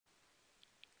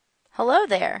Hello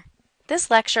there. This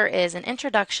lecture is an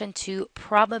introduction to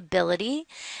probability,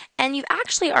 and you've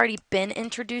actually already been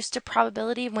introduced to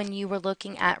probability when you were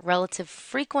looking at relative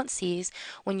frequencies,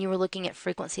 when you were looking at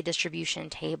frequency distribution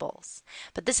tables.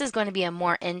 But this is going to be a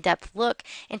more in-depth look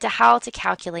into how to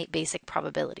calculate basic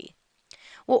probability.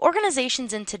 Well,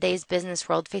 organizations in today's business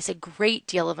world face a great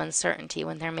deal of uncertainty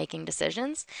when they're making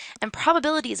decisions, and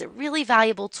probability is a really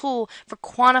valuable tool for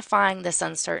quantifying this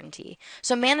uncertainty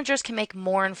so managers can make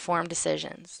more informed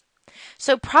decisions.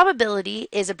 So, probability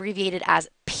is abbreviated as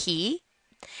P,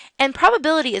 and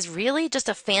probability is really just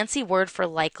a fancy word for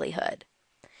likelihood.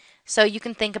 So you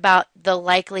can think about the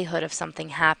likelihood of something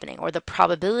happening, or the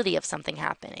probability of something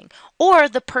happening, or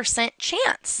the percent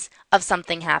chance of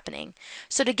something happening.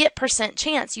 So to get percent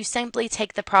chance, you simply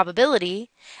take the probability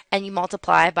and you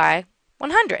multiply by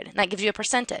 100, and that gives you a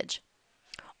percentage.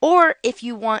 Or if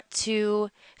you want to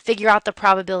figure out the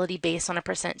probability based on a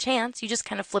percent chance, you just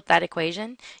kind of flip that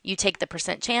equation. You take the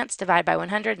percent chance, divide by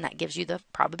 100, and that gives you the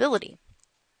probability.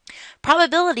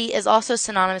 Probability is also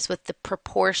synonymous with the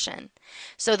proportion,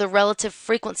 so the relative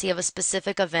frequency of a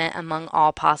specific event among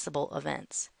all possible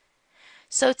events.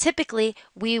 So typically,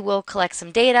 we will collect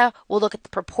some data, we'll look at the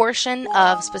proportion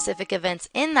of specific events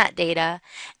in that data,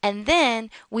 and then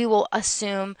we will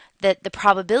assume that the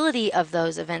probability of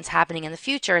those events happening in the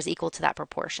future is equal to that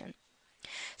proportion.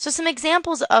 So some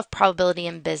examples of probability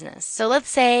in business. So let's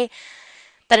say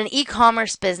that an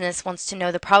e-commerce business wants to know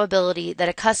the probability that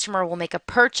a customer will make a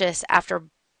purchase after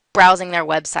browsing their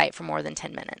website for more than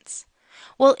 10 minutes.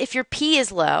 Well, if your P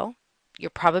is low, your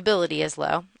probability is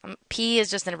low. P is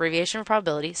just an abbreviation for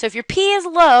probability. So if your P is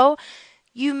low,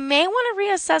 you may want to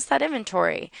reassess that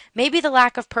inventory. Maybe the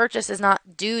lack of purchase is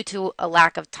not due to a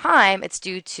lack of time, it's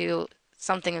due to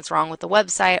something that's wrong with the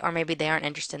website, or maybe they aren't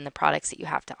interested in the products that you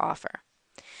have to offer.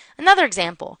 Another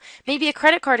example, maybe a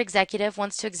credit card executive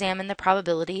wants to examine the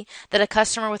probability that a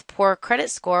customer with poor credit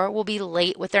score will be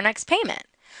late with their next payment.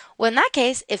 Well, in that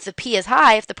case, if the P is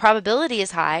high, if the probability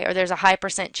is high, or there's a high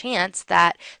percent chance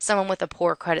that someone with a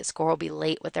poor credit score will be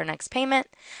late with their next payment,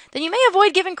 then you may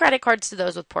avoid giving credit cards to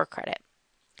those with poor credit.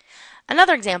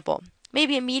 Another example,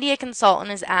 maybe a media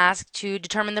consultant is asked to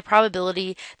determine the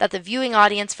probability that the viewing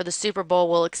audience for the Super Bowl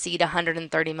will exceed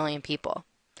 130 million people.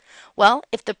 Well,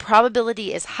 if the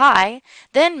probability is high,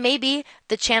 then maybe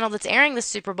the channel that's airing the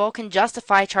Super Bowl can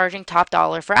justify charging top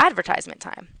dollar for advertisement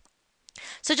time.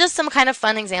 So just some kind of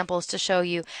fun examples to show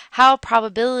you how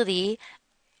probability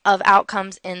of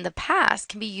outcomes in the past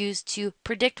can be used to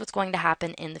predict what's going to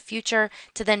happen in the future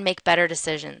to then make better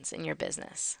decisions in your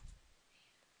business.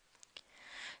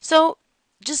 So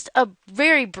just a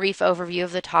very brief overview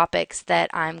of the topics that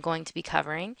I'm going to be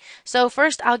covering. So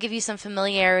first, I'll give you some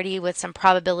familiarity with some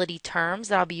probability terms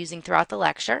that I'll be using throughout the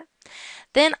lecture.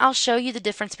 Then I'll show you the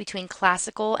difference between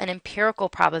classical and empirical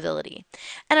probability.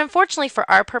 And unfortunately for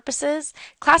our purposes,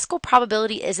 classical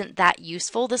probability isn't that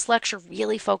useful. This lecture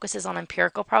really focuses on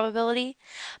empirical probability.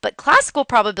 But classical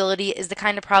probability is the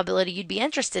kind of probability you'd be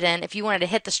interested in if you wanted to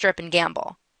hit the strip and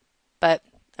gamble. But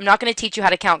I'm not going to teach you how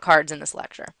to count cards in this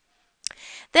lecture.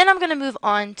 Then I'm going to move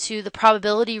on to the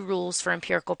probability rules for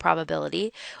empirical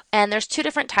probability. And there's two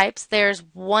different types. There's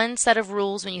one set of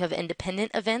rules when you have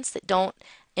independent events that don't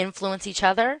influence each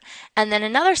other, and then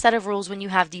another set of rules when you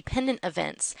have dependent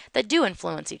events that do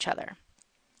influence each other.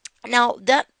 Now,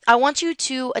 I want you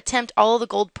to attempt all of the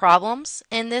gold problems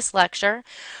in this lecture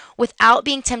without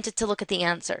being tempted to look at the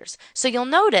answers. So you'll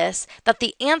notice that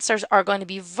the answers are going to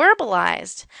be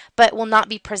verbalized, but will not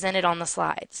be presented on the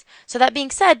slides. So that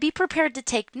being said, be prepared to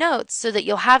take notes so that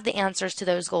you'll have the answers to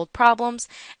those gold problems.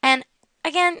 And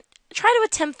again, try to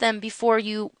attempt them before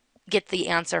you get the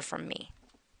answer from me.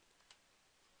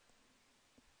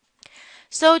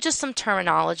 So just some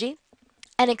terminology.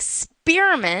 An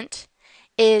experiment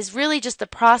is really just the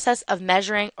process of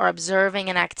measuring or observing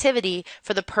an activity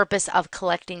for the purpose of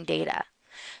collecting data.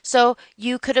 So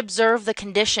you could observe the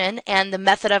condition and the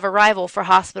method of arrival for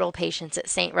hospital patients at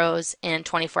St. Rose in a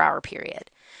 24-hour period.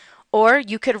 Or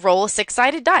you could roll a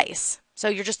 6-sided dice. So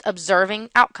you're just observing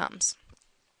outcomes.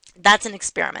 That's an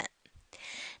experiment.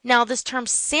 Now this term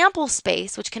sample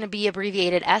space, which can be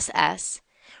abbreviated SS,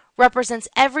 represents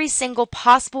every single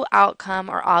possible outcome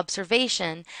or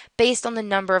observation based on the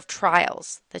number of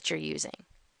trials that you're using.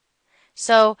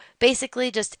 So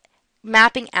basically just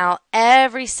mapping out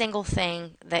every single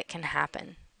thing that can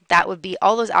happen. That would be,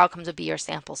 all those outcomes would be your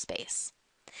sample space.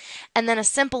 And then a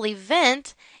simple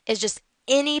event is just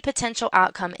any potential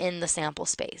outcome in the sample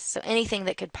space. So anything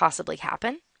that could possibly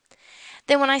happen.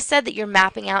 Then when I said that you're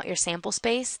mapping out your sample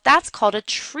space, that's called a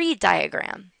tree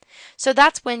diagram. So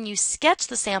that's when you sketch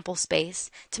the sample space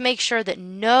to make sure that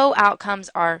no outcomes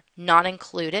are not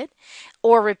included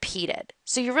or repeated.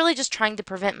 So you're really just trying to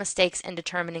prevent mistakes in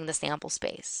determining the sample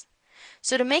space.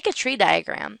 So to make a tree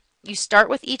diagram, you start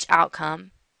with each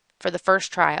outcome for the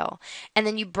first trial, and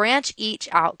then you branch each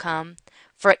outcome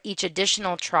for each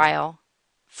additional trial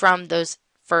from those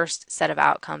first set of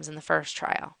outcomes in the first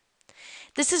trial.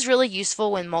 This is really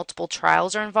useful when multiple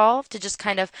trials are involved to just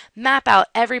kind of map out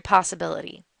every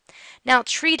possibility. Now,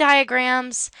 tree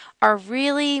diagrams are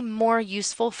really more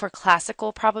useful for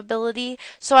classical probability,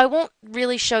 so I won't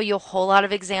really show you a whole lot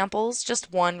of examples,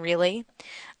 just one really.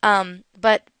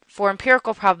 But for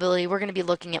empirical probability, we're going to be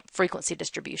looking at frequency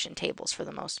distribution tables for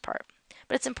the most part.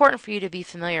 But it's important for you to be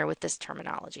familiar with this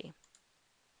terminology.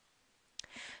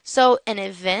 So an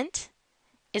event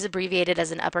is abbreviated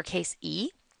as an uppercase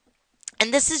E.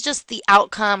 And this is just the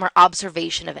outcome or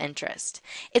observation of interest.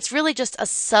 It's really just a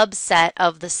subset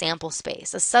of the sample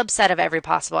space, a subset of every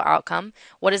possible outcome.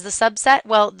 What is the subset?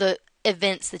 Well, the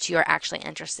events that you are actually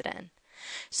interested in.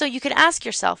 So you could ask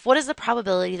yourself, what is the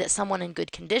probability that someone in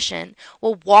good condition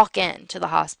will walk into the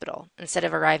hospital instead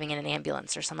of arriving in an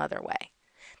ambulance or some other way?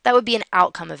 That would be an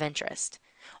outcome of interest.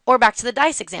 Or back to the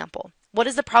dice example. What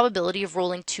is the probability of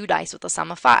rolling 2 dice with a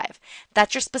sum of 5?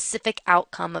 That's your specific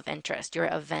outcome of interest, your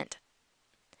event.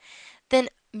 Then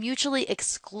mutually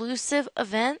exclusive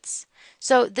events.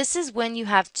 So this is when you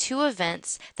have 2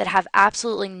 events that have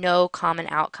absolutely no common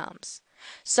outcomes.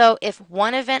 So if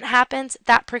one event happens,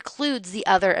 that precludes the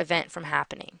other event from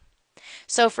happening.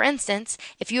 So for instance,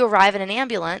 if you arrive in an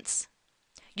ambulance,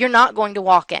 you're not going to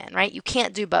walk in, right? You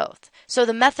can't do both. So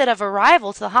the method of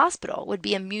arrival to the hospital would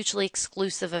be a mutually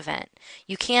exclusive event.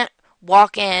 You can't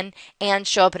walk in and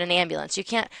show up in an ambulance. You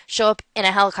can't show up in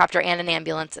a helicopter and an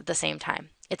ambulance at the same time.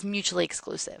 It's mutually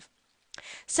exclusive.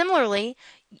 Similarly,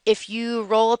 if you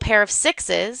roll a pair of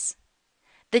 6s,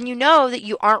 then you know that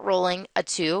you aren't rolling a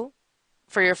 2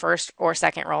 for your first or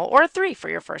second roll or a 3 for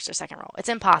your first or second roll. It's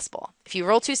impossible. If you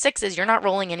roll 2 6s, you're not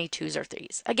rolling any 2s or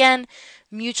 3s. Again,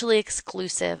 mutually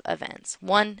exclusive events.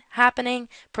 One happening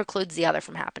precludes the other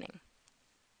from happening.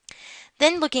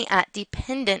 Then looking at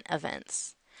dependent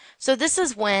events. So this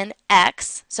is when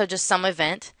X, so just some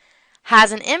event,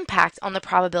 has an impact on the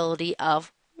probability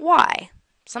of Y,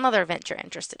 some other event you're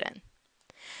interested in.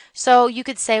 So you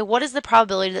could say, what is the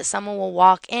probability that someone will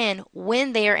walk in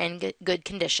when they are in good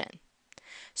condition?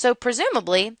 So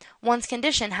presumably, one's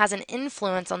condition has an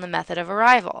influence on the method of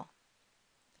arrival.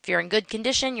 If you're in good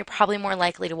condition, you're probably more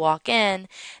likely to walk in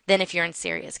than if you're in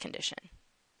serious condition.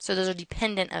 So those are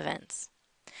dependent events.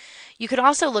 You could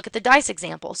also look at the dice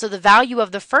example. So the value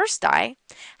of the first die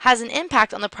has an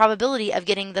impact on the probability of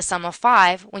getting the sum of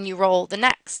 5 when you roll the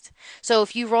next. So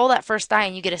if you roll that first die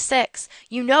and you get a 6,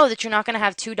 you know that you're not going to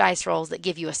have 2 dice rolls that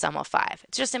give you a sum of 5.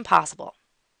 It's just impossible.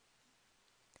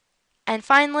 And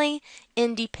finally,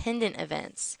 independent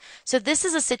events. So this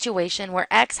is a situation where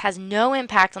X has no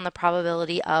impact on the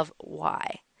probability of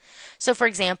Y. So for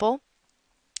example,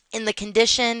 in the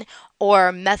condition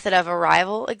or method of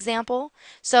arrival example,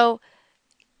 so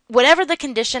whatever the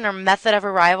condition or method of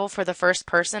arrival for the first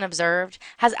person observed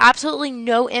has absolutely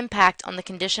no impact on the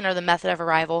condition or the method of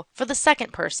arrival for the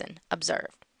second person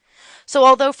observed. So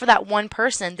although for that one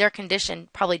person, their condition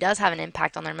probably does have an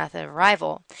impact on their method of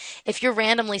arrival, if you're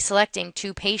randomly selecting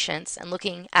 2 patients and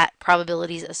looking at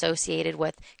probabilities associated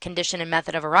with condition and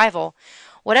method of arrival,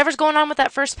 whatever's going on with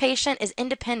that first patient is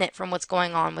independent from what's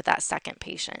going on with that second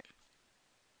patient.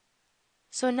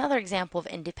 So another example of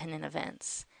independent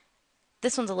events.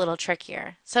 This one's a little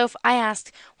trickier. So if I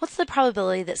asked, what's the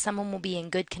probability that someone will be in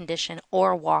good condition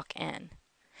or walk in?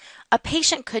 A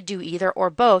patient could do either or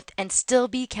both and still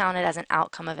be counted as an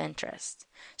outcome of interest.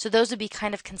 So those would be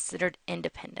kind of considered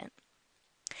independent.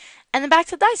 And then back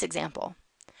to the dice example.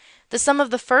 The sum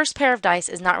of the first pair of dice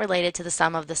is not related to the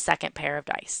sum of the second pair of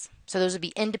dice. So those would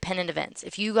be independent events.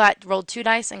 If you rolled 2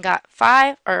 dice and got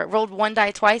 5, or rolled 1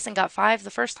 die twice and got 5 the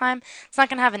first time, it's not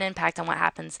going to have an impact on what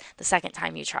happens the second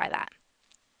time you try that.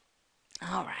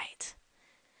 All right.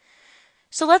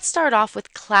 So let's start off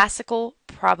with classical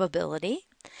probability.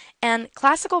 And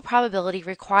classical probability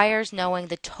requires knowing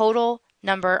the total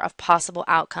number of possible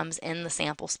outcomes in the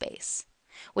sample space,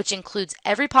 which includes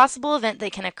every possible event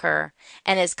that can occur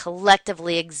and is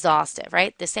collectively exhaustive,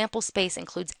 right? The sample space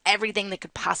includes everything that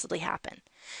could possibly happen.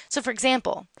 So for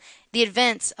example, the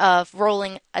events of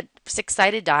rolling a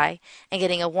 6-sided die and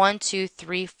getting a 1, 2,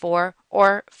 3, 4,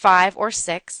 or 5, or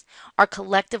 6 are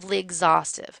collectively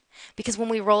exhaustive because when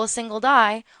we roll a single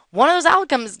die, one of those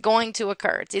outcomes is going to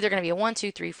occur. It's either going to be a 1,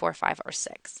 2, 3, 4, 5, or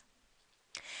 6.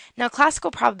 Now,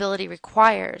 classical probability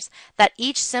requires that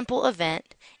each simple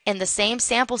event in the same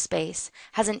sample space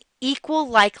has an equal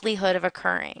likelihood of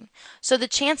occurring. So the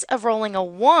chance of rolling a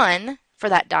 1 for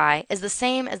that die is the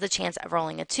same as the chance of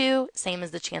rolling a 2, same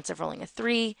as the chance of rolling a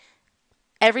 3.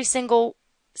 Every single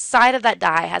side of that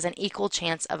die has an equal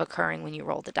chance of occurring when you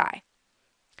roll the die.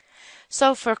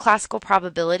 So for classical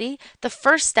probability, the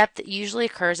first step that usually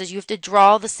occurs is you have to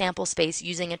draw the sample space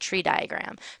using a tree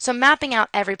diagram. So mapping out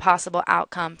every possible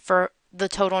outcome for the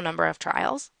total number of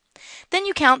trials. Then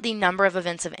you count the number of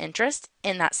events of interest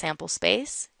in that sample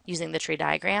space using the tree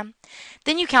diagram.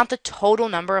 Then you count the total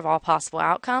number of all possible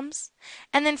outcomes.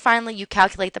 And then finally you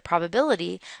calculate the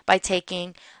probability by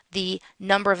taking the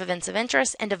number of events of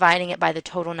interest and dividing it by the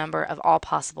total number of all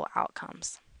possible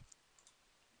outcomes.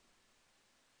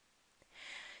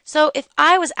 So if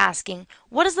I was asking,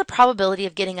 what is the probability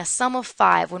of getting a sum of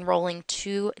 5 when rolling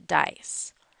 2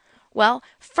 dice? Well,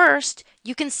 first,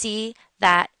 you can see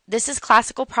that this is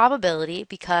classical probability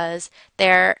because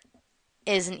there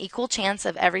is an equal chance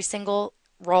of every single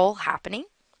roll happening,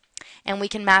 and we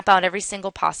can map out every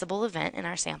single possible event in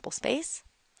our sample space.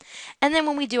 And then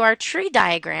when we do our tree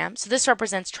diagram, so this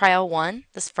represents trial 1,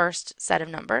 this first set of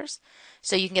numbers.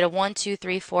 So you can get a 1, 2,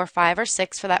 3, 4, 5, or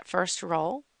 6 for that first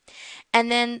roll. And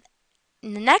then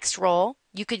in the next roll,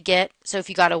 you could get, so if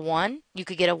you got a 1, you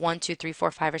could get a 1, 2, 3,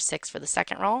 4, 5, or 6 for the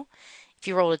second roll. If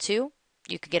you rolled a 2,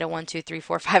 you could get a 1, 2, 3,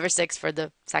 4, 5, or 6 for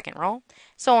the second roll,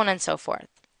 so on and so forth.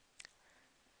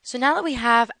 So now that we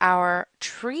have our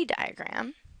tree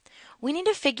diagram, we need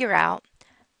to figure out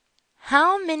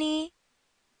how many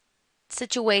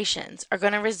situations are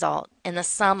going to result in the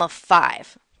sum of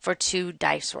 5 for 2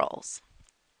 dice rolls.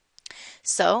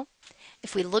 So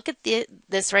if we look at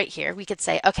this right here, we could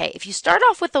say, okay, if you start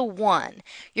off with a 1,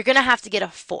 you're going to have to get a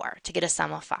 4 to get a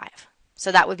sum of 5.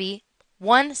 So that would be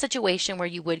one situation where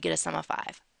you would get a sum of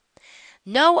 5.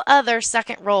 No other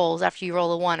second rolls after you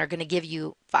roll a 1 are going to give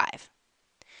you 5.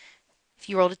 If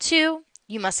you rolled a 2,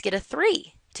 you must get a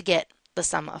 3 to get the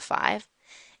sum of 5.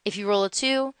 If you roll a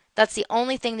 2, that's the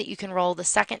only thing that you can roll the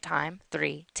second time,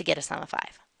 3, to get a sum of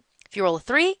 5. If you roll a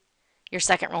 3, your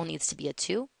second roll needs to be a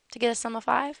 2 to get a sum of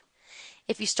 5.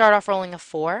 If you start off rolling a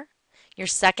 4, your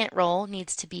second roll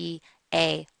needs to be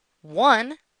a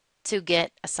 1 to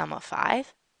get a sum of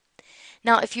 5.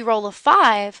 Now, if you roll a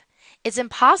 5, it's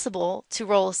impossible to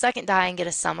roll a second die and get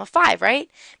a sum of 5, right?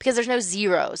 Because there's no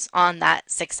zeros on that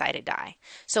 6-sided die.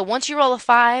 So once you roll a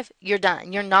 5, you're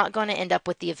done. You're not going to end up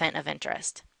with the event of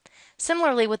interest.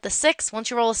 Similarly with the 6, once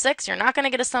you roll a 6, you're not going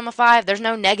to get a sum of 5. There's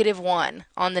no -1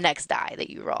 on the next die that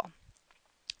you roll.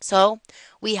 So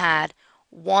we had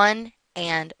 1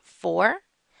 and 4,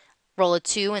 roll a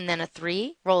 2 and then a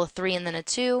 3, roll a 3 and then a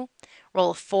 2,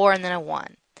 roll a 4 and then a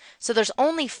 1. So there's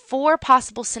only 4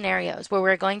 possible scenarios where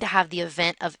we're going to have the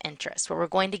event of interest, where we're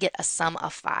going to get a sum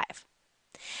of 5.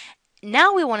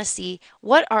 Now we want to see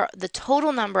what are the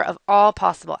total number of all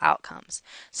possible outcomes.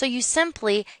 So you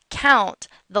simply count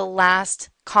the last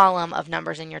column of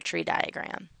numbers in your tree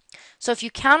diagram. So if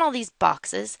you count all these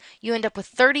boxes, you end up with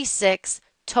 36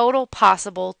 total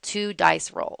possible 2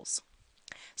 dice rolls.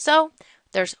 So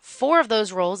there's 4 of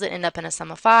those rolls that end up in a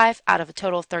sum of 5 out of a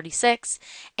total of 36,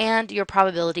 and your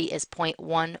probability is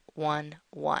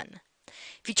 0.111.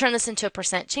 If you turn this into a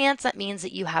percent chance, that means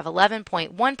that you have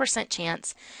 11.1%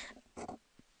 chance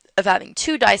of having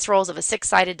 2 dice rolls of a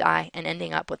 6-sided die and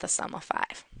ending up with a sum of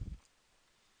 5.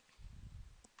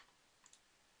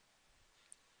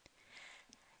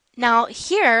 Now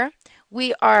here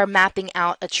we are mapping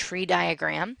out a tree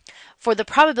diagram for the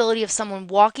probability of someone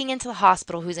walking into the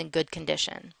hospital who's in good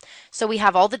condition. So we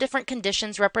have all the different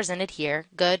conditions represented here: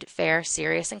 good, fair,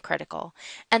 serious, and critical,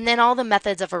 and then all the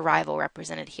methods of arrival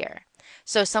represented here.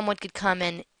 So someone could come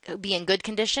in, be in good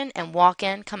condition and walk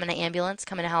in, come in an ambulance,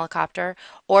 come in a helicopter,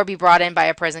 or be brought in by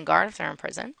a prison guard if they're in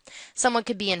prison. Someone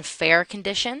could be in fair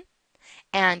condition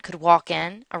and could walk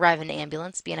in, arrive in an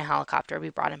ambulance, be in a helicopter, be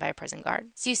brought in by a prison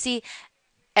guard. So you see,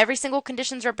 every single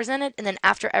condition is represented, and then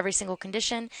after every single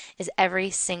condition is every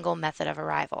single method of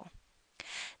arrival.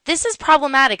 This is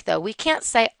problematic, though. We can't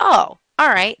say, oh, all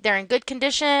right, they're in good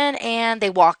condition and they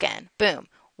walk in. Boom.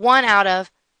 1 out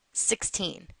of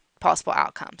 16 possible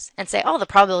outcomes, and say, oh, the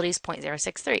probability is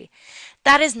 0.063.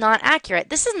 That is not accurate.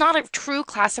 This is not a true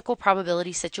classical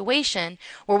probability situation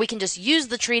where we can just use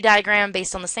the tree diagram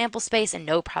based on the sample space and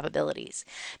no probabilities,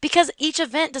 because each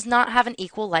event does not have an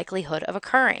equal likelihood of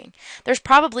occurring. There's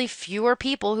probably fewer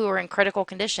people who are in critical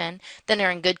condition than are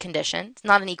in good condition. It's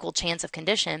not an equal chance of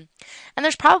condition. And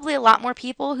there's probably a lot more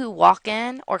people who walk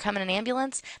in or come in an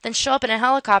ambulance than show up in a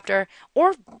helicopter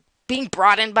or being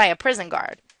brought in by a prison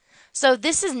guard. So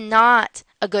this is not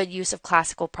a good use of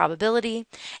classical probability.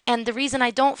 And the reason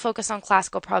I don't focus on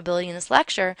classical probability in this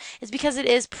lecture is because it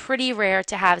is pretty rare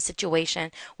to have a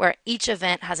situation where each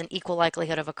event has an equal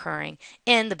likelihood of occurring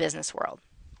in the business world.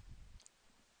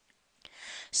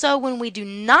 So when we do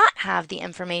not have the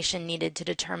information needed to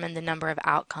determine the number of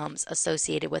outcomes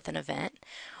associated with an event,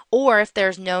 or if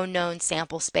there's no known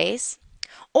sample space,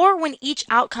 or when each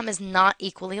outcome is not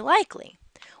equally likely,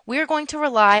 we are going to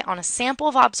rely on a sample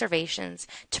of observations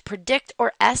to predict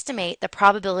or estimate the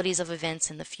probabilities of events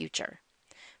in the future.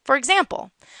 For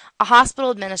example, a hospital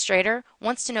administrator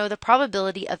wants to know the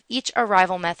probability of each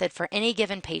arrival method for any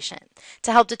given patient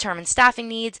to help determine staffing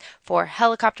needs for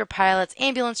helicopter pilots,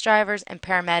 ambulance drivers, and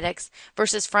paramedics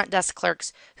versus front desk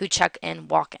clerks who check in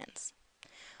walk-ins.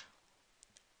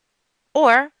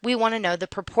 Or we want to know the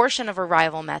proportion of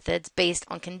arrival methods based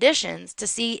on conditions to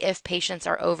see if patients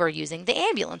are overusing the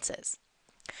ambulances.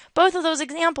 Both of those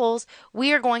examples,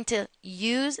 we are going to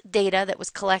use data that was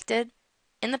collected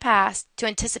in the past to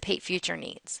anticipate future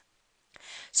needs.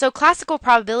 So classical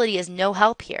probability is no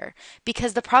help here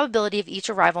because the probability of each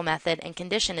arrival method and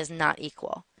condition is not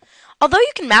equal. Although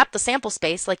you can map the sample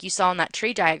space like you saw in that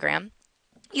tree diagram,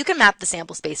 you can map the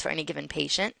sample space for any given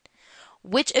patient.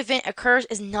 Which event occurs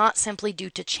is not simply due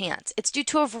to chance. It's due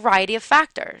to a variety of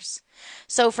factors.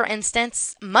 So for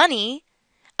instance, money,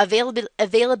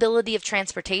 availability of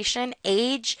transportation,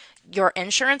 age, your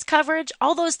insurance coverage,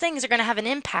 all those things are going to have an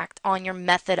impact on your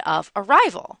method of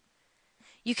arrival.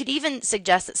 You could even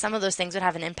suggest that some of those things would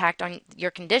have an impact on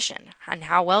your condition and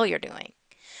how well you're doing.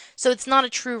 So it's not a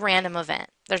true random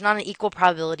event. There's not an equal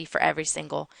probability for every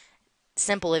single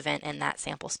simple event in that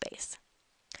sample space.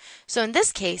 So in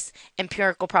this case,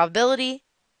 empirical probability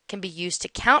can be used to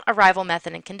count arrival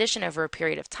method and condition over a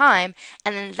period of time,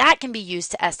 and then that can be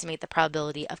used to estimate the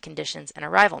probability of conditions and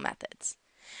arrival methods.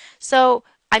 So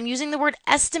I'm using the word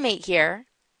estimate here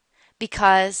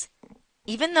because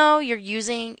even though you're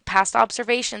using past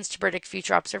observations to predict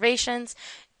future observations,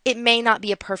 it may not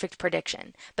be a perfect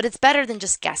prediction, but it's better than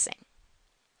just guessing.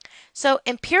 So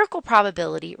empirical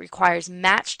probability requires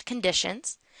matched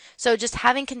conditions, so just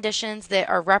having conditions that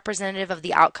are representative of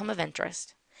the outcome of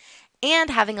interest,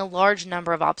 and having a large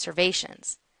number of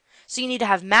observations. So you need to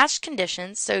have matched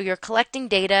conditions, so you're collecting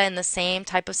data in the same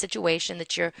type of situation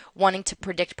that you're wanting to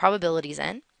predict probabilities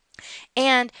in,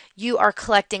 and you are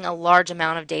collecting a large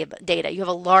amount of data. You have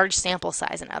a large sample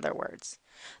size, in other words.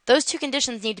 Those two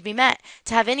conditions need to be met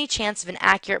to have any chance of an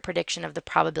accurate prediction of the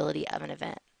probability of an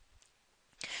event.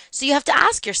 So you have to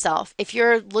ask yourself, if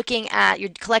you're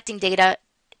collecting data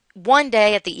one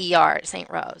day at the ER at St.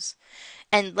 Rose,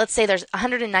 and let's say there's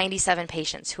 197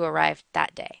 patients who arrived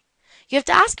that day. You have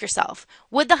to ask yourself,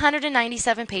 would the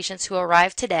 197 patients who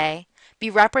arrived today be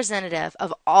representative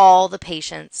of all the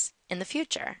patients in the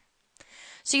future?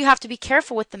 So you have to be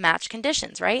careful with the match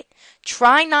conditions, right?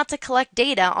 Try not to collect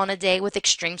data on a day with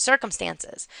extreme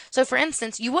circumstances. So for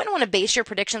instance, you wouldn't want to base your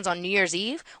predictions on New Year's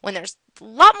Eve when there's a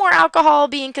lot more alcohol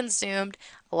being consumed,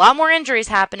 a lot more injuries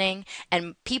happening,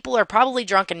 and people are probably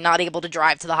drunk and not able to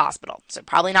drive to the hospital. So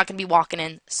probably not going to be walking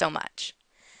in so much.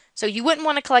 So you wouldn't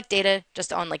want to collect data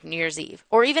just on like New Year's Eve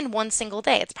or even one single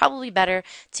day. It's probably better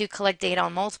to collect data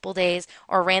on multiple days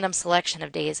or a random selection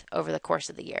of days over the course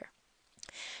of the year.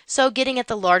 So getting at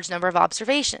the large number of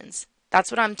observations, that's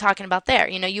what I'm talking about there.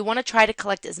 You want to try to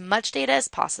collect as much data as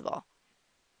possible.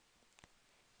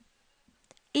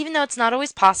 Even though it's not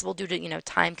always possible due to,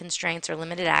 time constraints or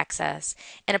limited access,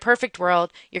 in a perfect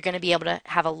world, you're going to be able to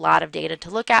have a lot of data to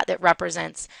look at that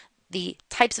represents the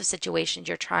types of situations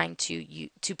you're trying to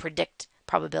predict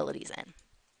probabilities in.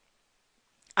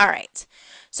 All right,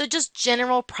 so just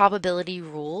general probability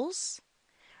rules.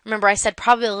 Remember, I said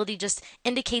probability just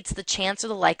indicates the chance or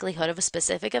the likelihood of a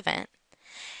specific event.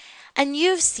 And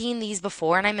you've seen these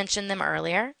before, and I mentioned them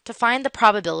earlier. To find the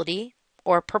probability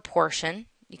or proportion,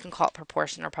 you can call it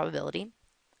proportion or probability,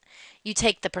 you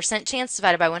take the percent chance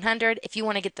divided by 100. If you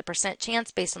want to get the percent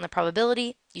chance based on the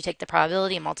probability, you take the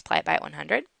probability and multiply it by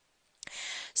 100.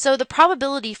 So the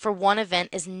probability for one event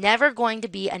is never going to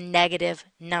be a negative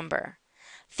number.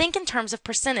 Think in terms of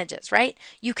percentages, right?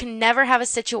 You can never have a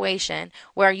situation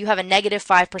where you have a negative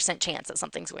 5% chance that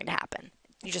something's going to happen.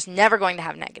 You're just never going to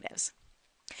have negatives.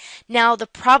 Now, the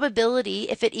probability,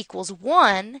 if it equals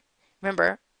 1,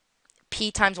 remember, p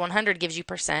times 100 gives you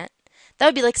percent. That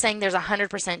would be like saying there's a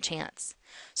 100% chance.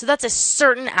 So that's a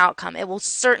certain outcome. It will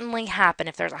certainly happen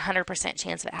if there's a 100%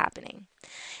 chance of it happening.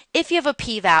 If you have a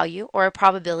p-value or a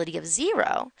probability of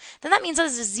 0, then that means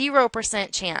there's a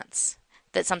 0% chance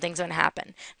that something's going to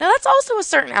happen. Now that's also a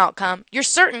certain outcome. You're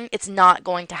certain it's not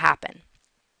going to happen.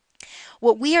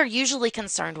 What we are usually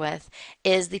concerned with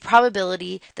is the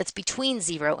probability that's between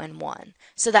 0 and 1,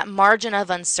 so that margin of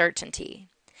uncertainty.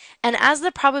 And as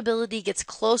the probability gets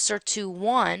closer to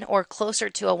 1 or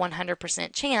closer to a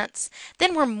 100% chance,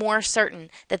 then we're more certain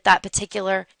that that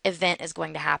particular event is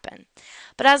going to happen.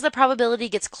 But as the probability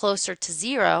gets closer to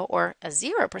 0 or a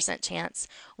 0% chance,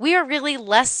 we are really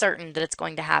less certain that it's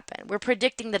going to happen. We're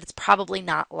predicting that it's probably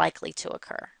not likely to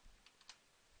occur.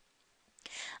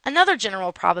 Another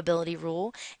general probability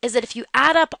rule is that if you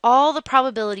add up all the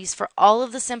probabilities for all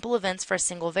of the simple events for a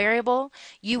single variable,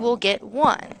 you will get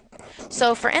 1.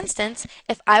 So for instance,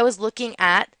 if I was looking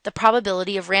at the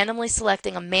probability of randomly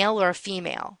selecting a male or a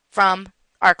female from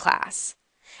our class,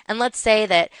 and let's say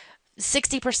that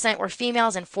 60% were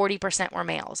females and 40% were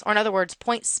males, or in other words,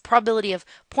 probability of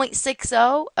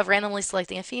 0.60 of randomly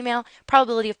selecting a female,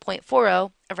 probability of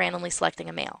 0.40 of randomly selecting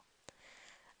a male.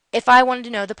 If I wanted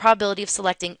to know the probability of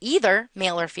selecting either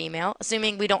male or female,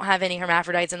 assuming we don't have any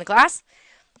hermaphrodites in the class,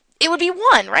 it would be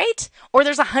 1, right? Or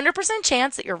there's a 100%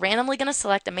 chance that you're randomly going to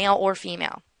select a male or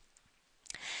female.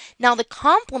 Now, the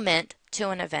complement to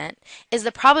an event is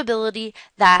the probability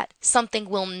that something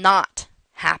will not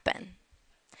happen.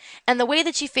 And the way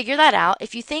that you figure that out,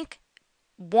 if you think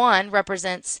 1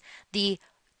 represents the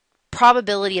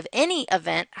probability of any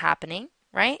event happening,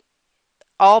 right?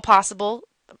 All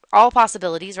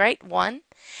possibilities, right? 1.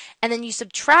 And then you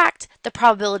subtract the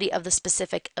probability of the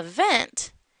specific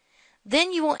event,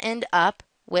 then you will end up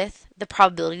with the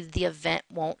probability that the event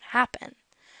won't happen.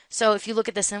 So if you look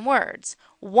at this in words,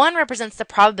 1 represents the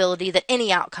probability that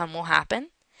any outcome will happen,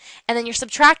 and then you're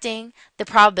subtracting the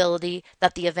probability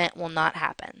that the event will not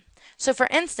happen. So for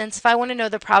instance, if I want to know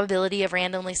the probability of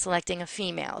randomly selecting a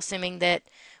female, assuming that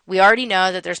we already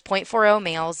know that there's 0.40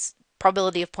 males,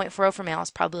 probability of 0.40 for males,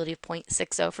 probability of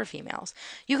 0.60 for females.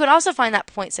 You could also find that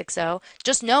 0.60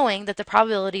 just knowing that the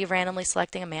probability of randomly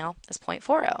selecting a male is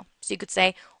 0.40. So you could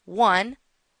say 1,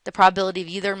 the probability of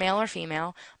either male or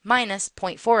female, minus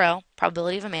 0.40,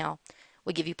 probability of a male,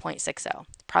 would give you 0.60,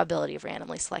 probability of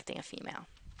randomly selecting a female.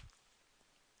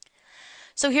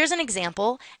 So here's an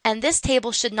example, and this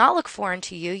table should not look foreign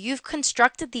to you. You've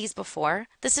constructed these before.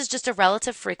 This is just a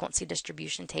relative frequency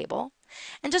distribution table.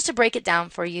 And just to break it down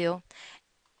for you,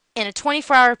 in a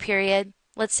 24-hour period,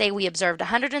 let's say we observed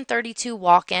 132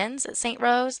 walk-ins at St.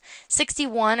 Rose,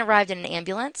 61 arrived in an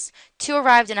ambulance, 2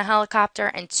 arrived in a helicopter,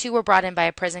 and 2 were brought in by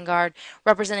a prison guard,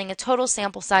 representing a total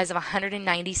sample size of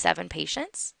 197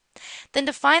 patients. Then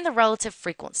to find the relative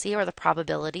frequency or the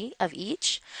probability of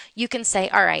each, you can say,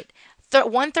 all right,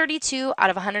 132 out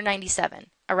of 197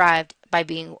 arrived by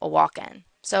being a walk-in.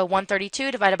 So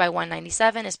 132 divided by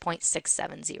 197 is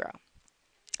 0.670.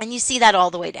 And you see that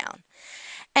all the way down.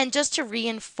 And just to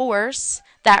reinforce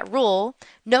that rule,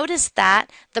 notice that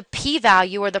the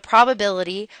p-value or the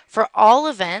probability for all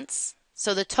events,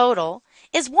 so the total,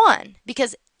 is 1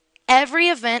 because every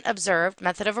event observed,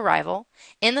 method of arrival,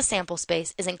 in the sample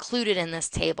space is included in this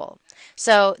table.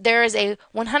 So there is a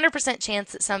 100%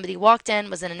 chance that somebody walked in,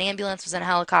 was in an ambulance, was in a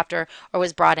helicopter, or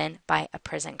was brought in by a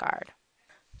prison guard.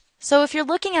 So if you're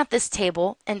looking at this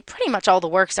table, and pretty much all the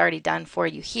work's already done for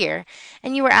you here,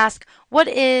 and you were asked, what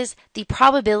is the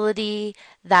probability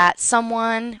that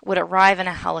someone would arrive in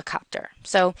a helicopter?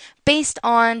 So based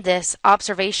on this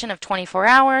observation of 24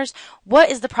 hours, what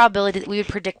is the probability that we would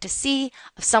predict to see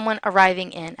of someone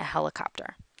arriving in a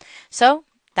helicopter? So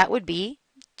that would be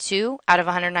 2 out of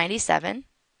 197,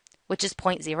 which is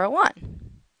 0.01.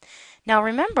 Now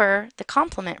remember the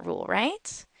complement rule,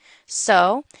 right?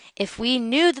 So if we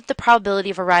knew that the probability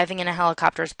of arriving in a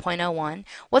helicopter is 0.01,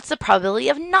 what's the probability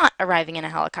of not arriving in a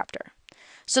helicopter?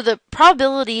 So the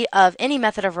probability of any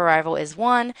method of arrival is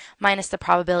 1 minus the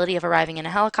probability of arriving in a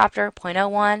helicopter,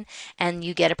 0.01, and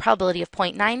you get a probability of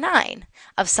 0.99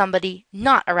 of somebody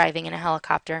not arriving in a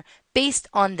helicopter based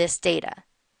on this data.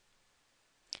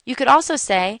 You could also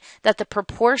say that the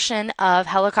proportion of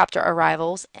helicopter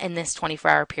arrivals in this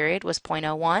 24-hour period was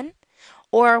 0.01,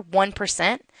 or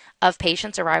 1% of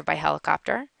patients arrived by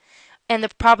helicopter. And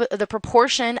the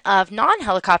proportion of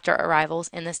non-helicopter arrivals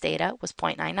in this data was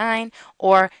 0.99,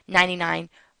 or 99%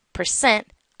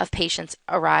 of patients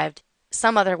arrived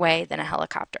some other way than a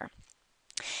helicopter.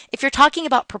 If you're talking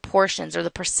about proportions or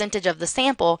the percentage of the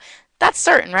sample, that's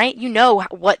certain, right? You know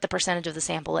what the percentage of the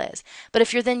sample is. But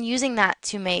if you're then using that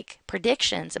to make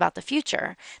predictions about the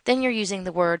future, then you're using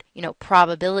the word,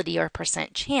 probability or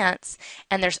percent chance,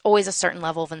 and there's always a certain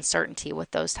level of uncertainty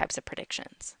with those types of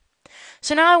predictions.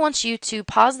 So now I want you to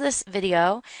pause this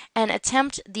video and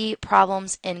attempt the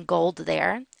problems in gold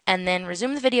there, and then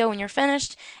resume the video when you're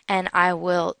finished, and I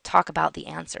will talk about the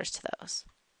answers to those.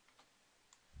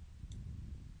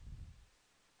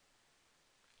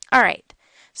 All right,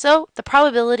 so the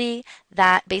probability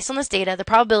that, based on this data, the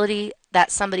probability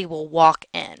that somebody will walk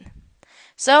in.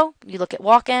 So you look at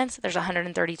walk-ins, there's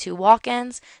 132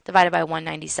 walk-ins divided by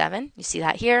 197. You see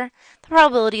that here. The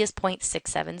probability is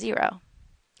 0.670.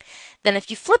 Then if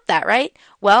you flip that, right?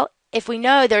 Well, if we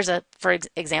know there's a, for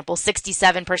example,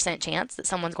 67% chance that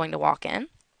someone's going to walk in,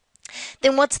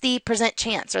 then what's the percent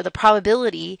chance or the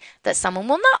probability that someone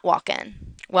will not walk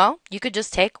in? Well, you could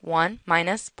just take 1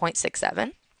 minus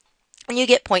 0.67 and you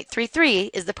get 0.33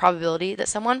 is the probability that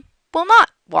someone will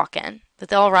not walk in, that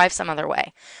they'll arrive some other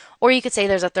way. Or you could say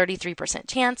there's a 33%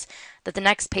 chance that the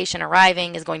next patient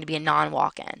arriving is going to be a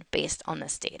non-walk-in based on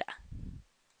this data.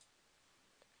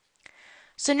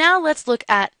 So now let's look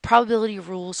at probability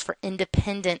rules for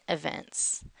independent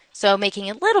events. So making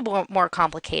it a little bit more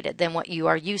complicated than what you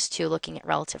are used to looking at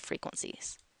relative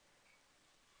frequencies.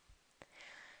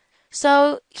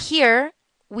 So here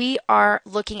we are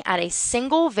looking at a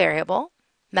single variable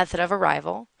method of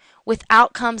arrival with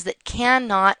outcomes that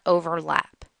cannot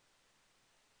overlap.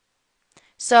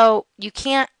 So you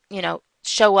can't,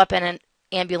 show up in an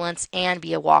ambulance and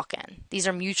be a walk-in. These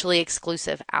are mutually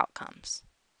exclusive outcomes.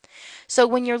 So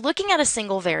when you're looking at a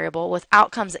single variable with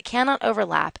outcomes that cannot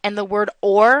overlap and the word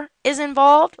or is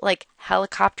involved, like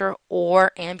helicopter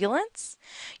or ambulance,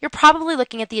 you're probably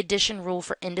looking at the addition rule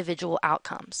for individual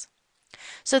outcomes.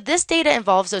 So this data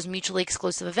involves those mutually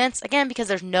exclusive events, again, because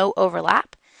there's no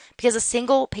overlap, because a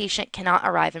single patient cannot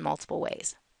arrive in multiple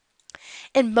ways.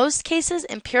 In most cases,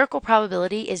 empirical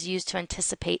probability is used to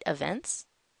anticipate events,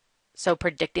 so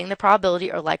predicting the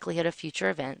probability or likelihood of future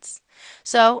events.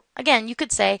 So again, you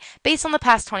could say, based on the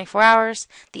past 24 hours,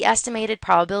 the estimated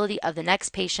probability of the next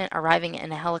patient arriving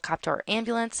in a helicopter or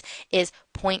ambulance is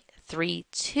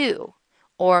 0.32,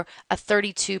 or a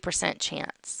 32%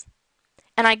 chance.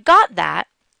 And I got that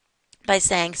by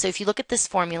saying, so if you look at this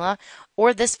formula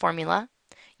or this formula,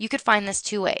 you could find this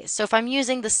two ways. So if I'm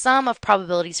using the sum of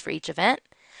probabilities for each event,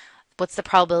 what's the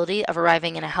probability of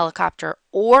arriving in a helicopter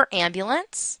or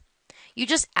ambulance? You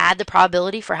just add the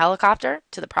probability for helicopter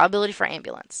to the probability for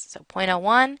ambulance. So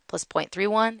 0.01 plus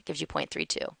 0.31 gives you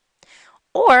 0.32.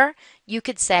 Or you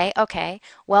could say, okay,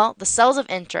 well, the cells of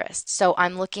interest. So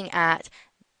I'm looking at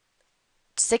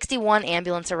 61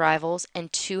 ambulance arrivals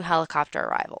and 2 helicopter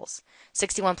arrivals.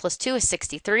 61 plus 2 is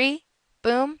 63.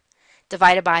 Boom.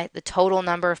 Divided by the total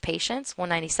number of patients,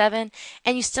 197,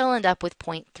 and you still end up with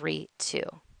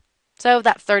 0.32. So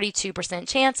that 32%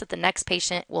 chance that the next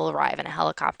patient will arrive in a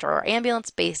helicopter or ambulance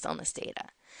based on this data.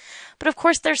 But of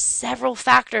course, there's several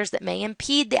factors that may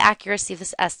impede the accuracy of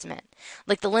this estimate,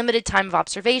 like the limited time of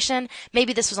observation.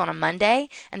 Maybe this was on a Monday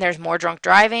and there's more drunk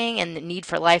driving and the need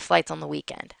for live flights on the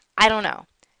weekend. I don't know.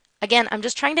 Again, I'm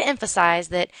just trying to emphasize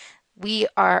that we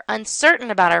are uncertain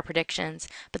about our predictions,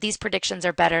 but these predictions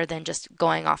are better than just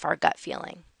going off our gut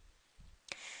feeling.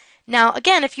 Now,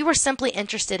 again, if you were simply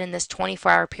interested in this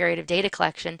 24-hour period of data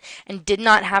collection and did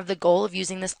not have the goal of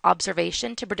using this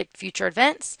observation to predict future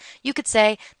events, you could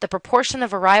say the proportion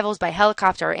of arrivals by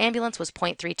helicopter or ambulance was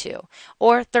 0.32,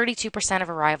 or 32% of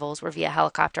arrivals were via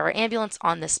helicopter or ambulance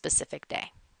on this specific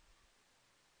day.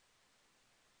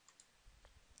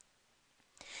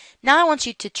 Now I want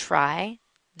you to try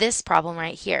this problem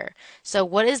right here. So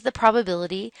what is the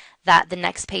probability that the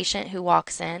next patient who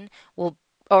walks in will,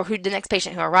 or the next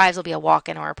patient who arrives will be a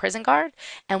walk-in or a prison guard?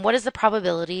 And what is the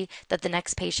probability that the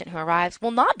next patient who arrives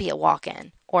will not be a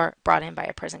walk-in or brought in by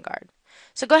a prison guard?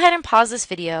 So go ahead and pause this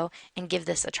video and give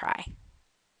this a try.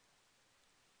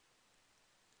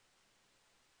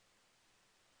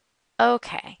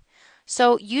 Okay.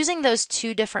 So using those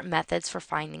two different methods for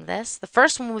finding this, the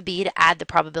first one would be to add the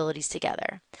probabilities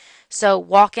together. So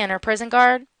walk-in or prison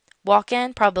guard,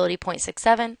 walk-in, probability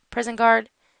 0.67, prison guard,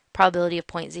 probability of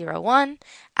 0.01.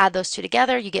 Add those two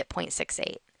together, you get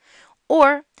 0.68.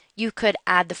 Or you could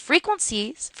add the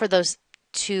frequencies for those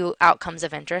two outcomes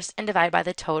of interest and divide by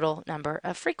the total number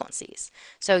of frequencies.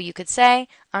 So you could say,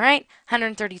 all right,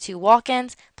 132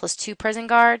 walk-ins plus 2 prison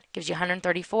guard gives you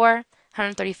 134.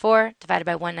 134 divided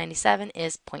by 197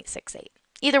 is 0.68.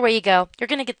 Either way you go, you're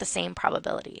going to get the same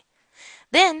probability.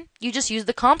 Then you just use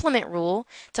the complement rule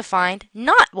to find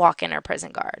not walk-in or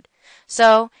prison guard.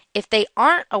 So if they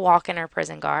aren't a walk-in or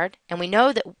prison guard, and we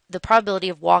know that the probability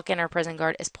of walk-in or prison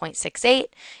guard is 0.68,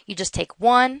 you just take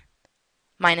 1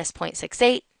 minus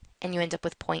 0.68 and you end up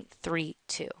with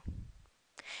 0.32.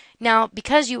 Now,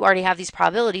 because you already have these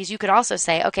probabilities, you could also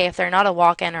say, okay, if they're not a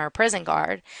walk-in or a prison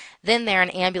guard, then they're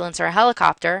an ambulance or a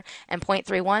helicopter, and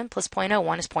 0.31 plus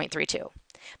 0.01 is 0.32.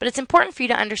 But it's important for you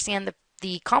to understand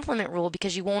the complement rule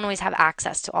because you won't always have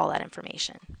access to all that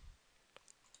information.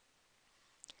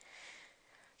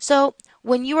 So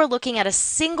when you are looking at a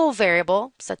single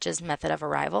variable, such as method of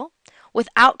arrival, with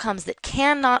outcomes that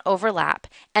cannot overlap,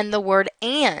 and the word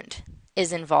and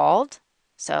is involved,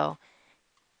 so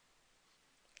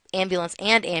ambulance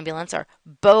and ambulance are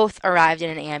both arrived in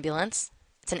an ambulance,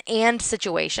 it's an and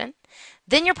situation,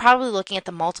 then you're probably looking at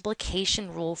the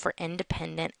multiplication rule for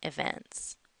independent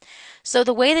events. So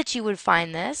the way that you would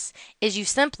find this is you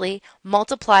simply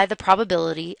multiply the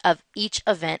probability of each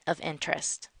event of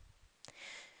interest.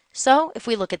 So if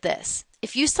we look at this,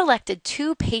 if you selected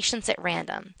 2 patients at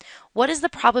random, what is the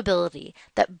probability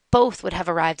that both would have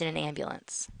arrived in an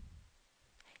ambulance?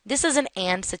 This is an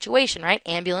and situation, right?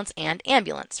 Ambulance and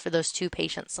ambulance for those 2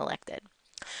 patients selected.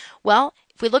 Well,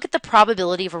 if we look at the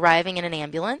probability of arriving in an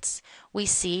ambulance, we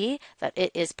see that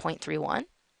it is 0.31.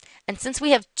 And since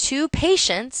we have 2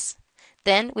 patients,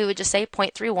 then we would just say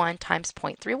 0.31 times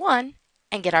 0.31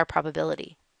 and get our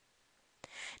probability.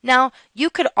 Now, you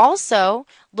could also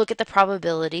look at the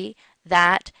probability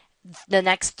that the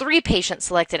next 3 patients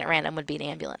selected at random would be an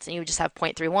ambulance, and you would just have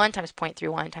 0.31 times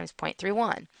 0.31 times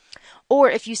 0.31. Or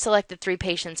if you selected 3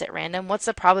 patients at random, what's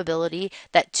the probability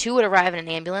that 2 would arrive in an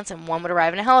ambulance and 1 would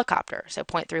arrive in a helicopter? So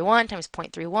 0.31 times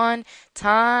 0.31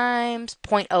 times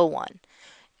 0.01.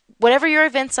 Whatever your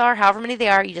events are, however many they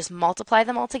are, you just multiply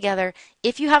them all together.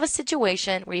 If you have a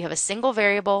situation where you have a single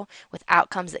variable with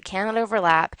outcomes that cannot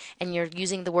overlap and you're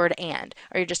using the word and,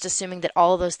 or you're just assuming that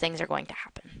all of those things are going to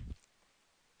happen.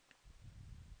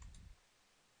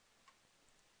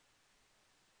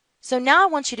 So now I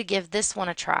want you to give this one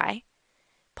a try.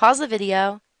 Pause the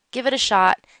video, give it a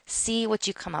shot, see what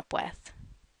you come up with.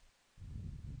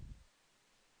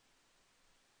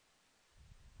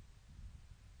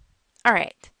 All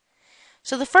right.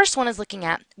 So the first one is looking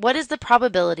at what is the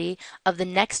probability of the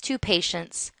next 2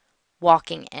 patients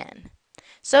walking in.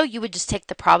 So you would just take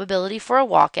the probability for a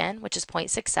walk-in, which is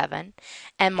 0.67,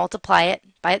 and multiply it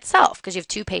by itself because you have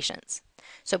 2 patients.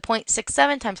 So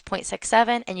 0.67 times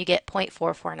 0.67 and you get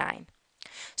 0.449.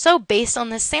 So based on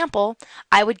this sample,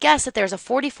 I would guess that there's a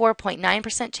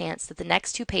 44.9% chance that the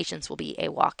next 2 patients will be a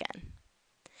walk-in.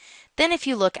 Then if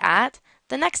you look at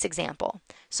the next example,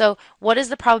 so what is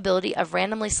the probability of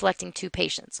randomly selecting 2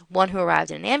 patients, one who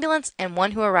arrived in an ambulance and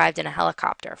one who arrived in a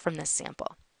helicopter from this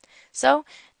sample? So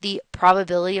the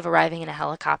probability of arriving in a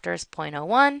helicopter is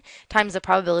 0.01 times the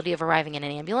probability of arriving in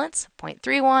an ambulance,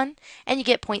 0.31, and you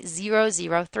get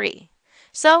 0.003.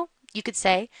 So you could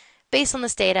say, based on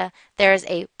this data, there is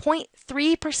a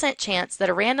 0.3% chance that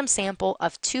a random sample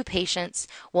of 2 patients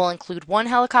will include 1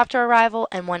 helicopter arrival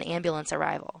and 1 ambulance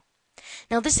arrival.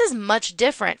 Now, this is much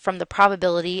different from the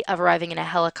probability of arriving in a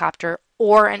helicopter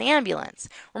or an ambulance.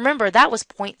 Remember, that was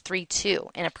 0.32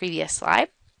 in a previous slide.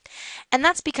 And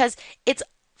that's because it's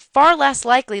far less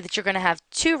likely that you're going to have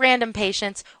 2 random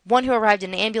patients, one who arrived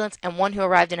in an ambulance and one who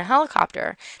arrived in a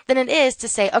helicopter, than it is to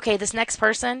say, okay, this next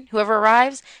person, whoever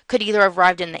arrives, could either have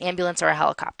arrived in an ambulance or a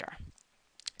helicopter.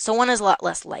 So one is a lot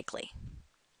less likely.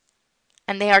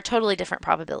 And they are totally different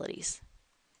probabilities.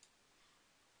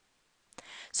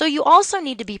 So you also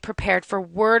need to be prepared for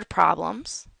word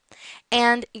problems.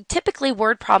 And typically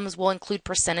word problems will include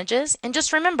percentages. And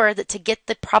just remember that to get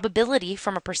the probability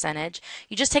from a percentage,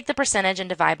 you just take the percentage and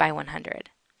divide by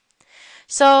 100.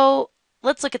 So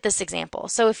let's look at this example.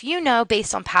 So if you know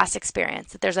based on past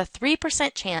experience that there's a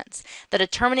 3% chance that a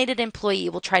terminated employee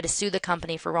will try to sue the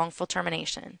company for wrongful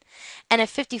termination, and a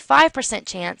 55%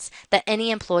 chance that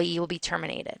any employee will be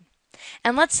terminated.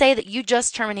 And let's say that you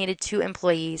just terminated 2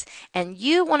 employees and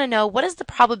you want to know what is the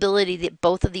probability that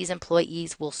both of these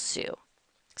employees will sue.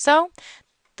 So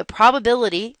the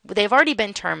probability, they've already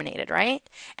been terminated, right?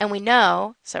 And we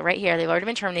know, so right here, they've already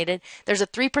been terminated. There's a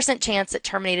 3% chance that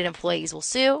terminated employees will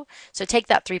sue. So take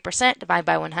that 3%, divide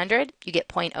by 100, you get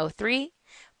 0.03.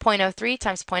 0.03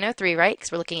 times 0.03, right?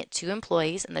 Because we're looking at 2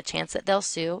 employees and the chance that they'll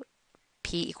sue,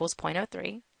 P equals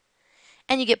 0.03.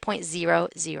 And you get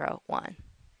 0.001.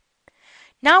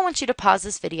 Now I want you to pause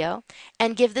this video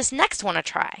and give this next one a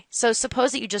try. So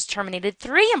suppose that you just terminated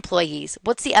 3 employees.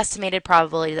 What's the estimated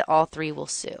probability that all 3 will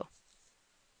sue?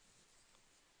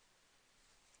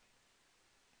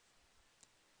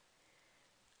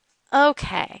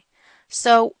 Okay,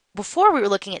 so before we were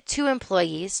looking at 2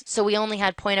 employees, so we only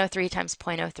had 0.03 times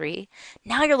 0.03.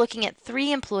 Now you're looking at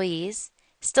 3 employees,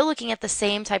 still looking at the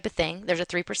same type of thing. There's a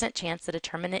 3% chance that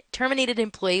a terminated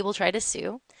employee will try to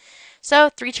sue. So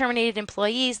 3 terminated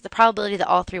employees, the probability that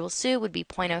all 3 will sue would be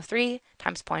 0.03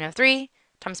 times 0.03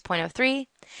 times 0.03,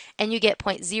 and you get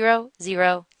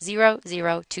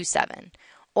 0.000027,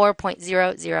 or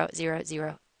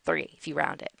 0.00003 if you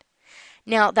round it.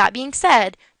 Now, that being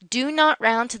said, do not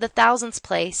round to the thousandths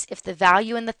place if the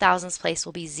value in the thousandths place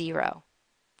will be 0.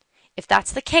 If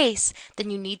that's the case, then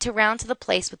you need to round to the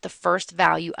place with the first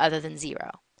value other than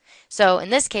 0. So in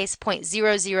this case,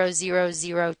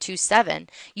 0.000027,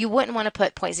 you wouldn't want to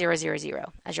put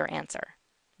 0.000 as your answer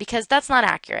because that's not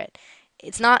accurate.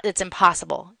 It's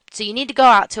impossible. So you need to go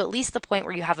out to at least the point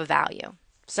where you have a value.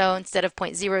 So instead of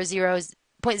 0.000, you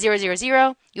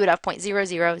would have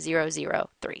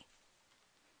 0.00003.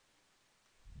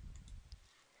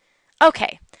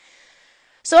 Okay,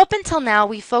 so up until now,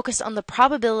 we focused on the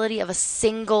probability of a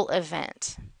single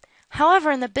event. However,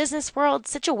 in the business world,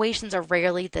 situations are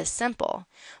rarely this simple.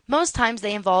 Most times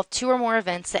they involve 2 or more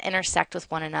events that intersect with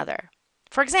one another.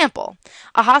 For example,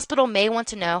 a hospital may want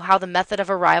to know how the method of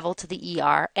arrival to the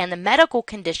ER and the medical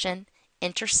condition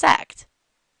intersect.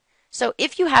 So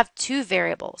if you have 2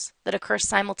 variables that occur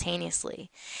simultaneously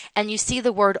and you see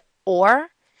the word or,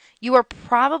 you are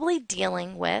probably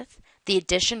dealing with the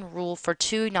addition rule for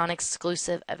 2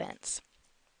 non-exclusive events.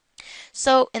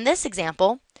 So in this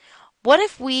example, what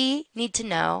if we need to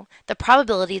know the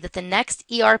probability that the next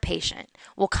ER patient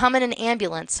will come in an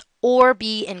ambulance or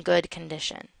be in good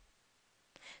condition?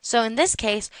 So in this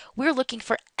case, we're looking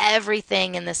for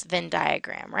everything in this Venn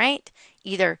diagram, right?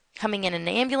 Either coming in an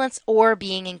ambulance or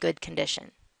being in good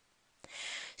condition.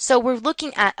 So we're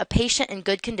looking at a patient in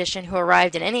good condition who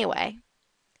arrived in any way,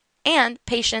 and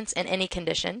patients in any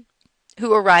condition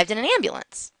who arrived in an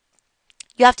ambulance.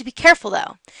 You have to be careful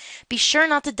though. Be sure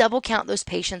not to double count those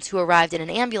patients who arrived in an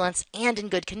ambulance and in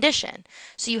good condition.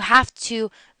 So you have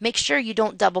to make sure you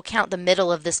don't double count the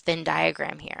middle of this Venn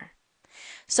diagram here.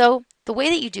 So the way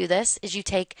that you do this is you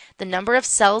take the number of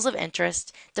cells of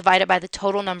interest divided by the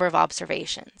total number of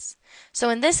observations. So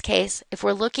in this case, if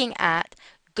we're looking at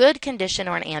good condition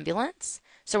or an ambulance,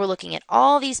 so we're looking at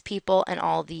all these people and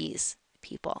all these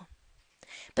people.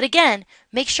 But again,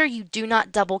 make sure you do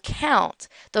not double count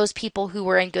those people who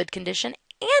were in good condition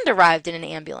and arrived in an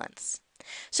ambulance.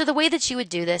 So the way that you would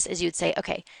do this is you would say,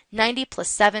 okay, 90 plus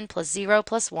 7 plus 0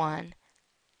 plus 1.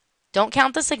 Don't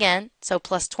count this again. So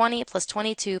plus 20 plus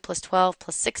 22 plus 12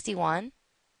 plus 61.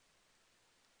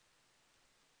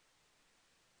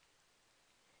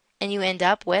 And you end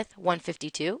up with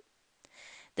 152.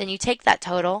 Then you take that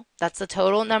total, that's the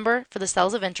total number for the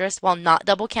cells of interest while not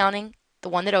double counting the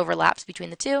one that overlaps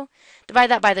between the two. Divide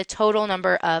that by the total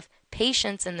number of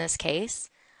patients in this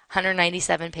case,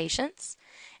 197 patients,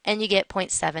 and you get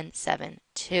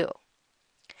 0.772.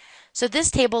 So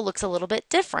this table looks a little bit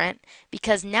different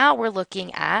because now we're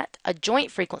looking at a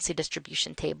joint frequency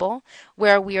distribution table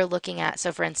where we are looking at,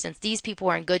 so for instance, these people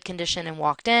were in good condition and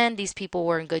walked in, these people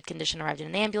were in good condition, arrived in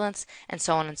an ambulance, and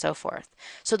so on and so forth.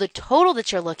 So the total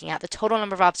that you're looking at, the total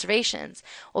number of observations,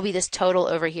 will be this total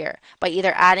over here by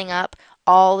either adding up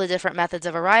all the different methods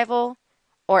of arrival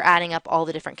or adding up all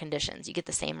the different conditions. You get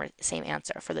the same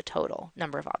answer for the total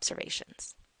number of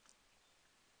observations.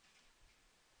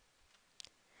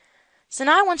 So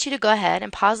now I want you to go ahead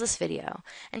and pause this video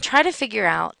and try to figure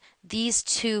out these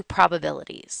 2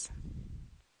 probabilities.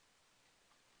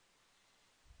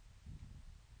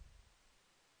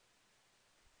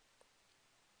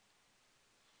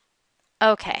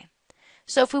 Okay,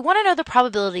 so if we want to know the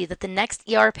probability that the next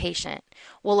ER patient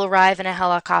will arrive in a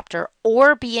helicopter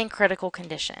or be in critical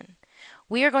condition,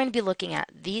 we are going to be looking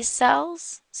at these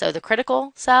cells, so the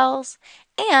critical cells,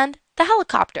 and the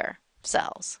helicopter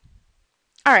cells.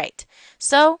 All right,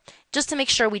 so just to make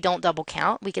sure we don't double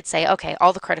count, we could say, okay,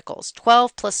 all the criticals,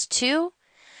 12 plus 2,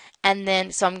 and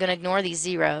then, so I'm going to ignore these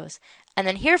zeros. And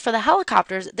then here for the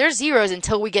helicopters, there's zeros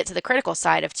until we get to the critical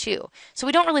side of 2. So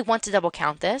we don't really want to double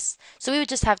count this. So we would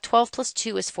just have 12 plus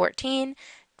 2 is 14.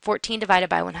 14 divided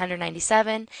by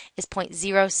 197 is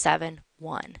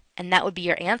 0.071. And that would be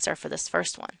your answer for this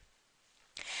first one.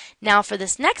 Now for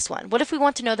this next one, what if we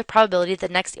want to know the probability that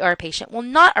the next ER patient will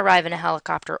not arrive in a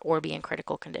helicopter or be in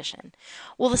critical condition?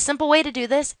 Well, the simple way to do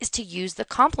this is to use the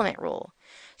complement rule.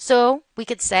 So we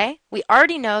could say we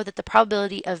already know that the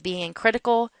probability of being in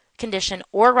critical condition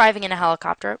or arriving in a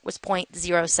helicopter was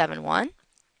 0.071.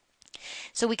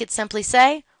 So we could simply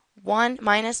say 1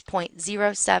 minus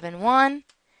 0.071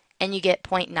 and you get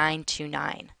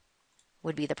 0.929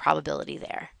 would be the probability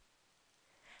there.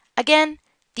 Again,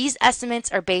 these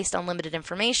estimates are based on limited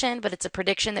information, but it's a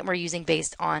prediction that we're using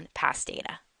based on past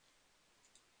data.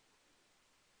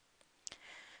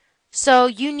 So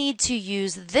you need to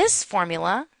use this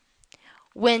formula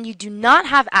when you do not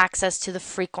have access to the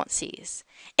frequencies.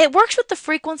 It works with the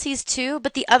frequencies too,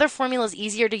 but the other formula is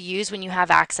easier to use when you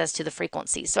have access to the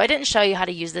frequencies. So I didn't show you how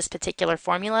to use this particular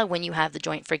formula when you have the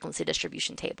joint frequency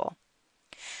distribution table.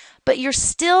 But you're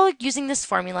still using this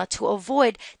formula to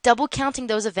avoid double counting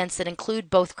those events that include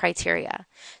both criteria.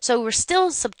 So we're still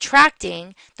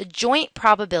subtracting the joint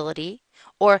probability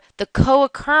or the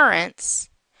co-occurrence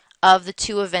of the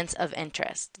two events of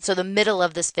interest. So the middle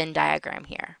of this Venn diagram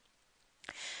here.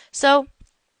 So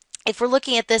if we're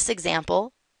looking at this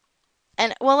example,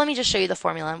 and well, let me just show you the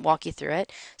formula and walk you through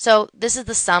it. So this is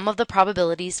the sum of the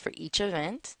probabilities for each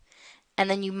event, and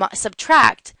then you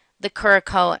subtract the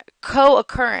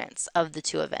co-occurrence of the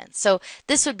two events. So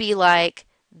this would be like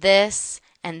this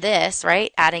and this,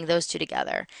 right? Adding those two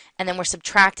together. And then we're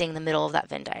subtracting the middle of that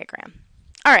Venn diagram.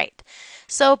 All right.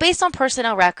 So based on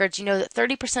personnel records, you know that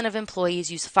 30% of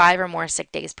employees use 5 or more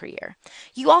sick days per year.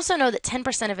 You also know that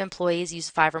 10% of employees use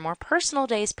 5 or more personal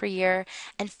days per year,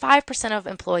 and 5% of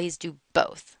employees do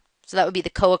both. So that would be the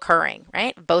co-occurring,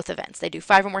 right? Both events. They do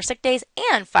 5 or more sick days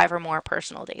and 5 or more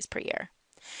personal days per year.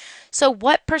 So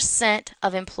what percent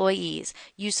of employees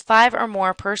use 5 or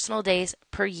more personal days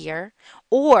per year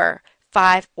or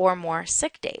 5 or more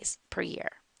sick days per year?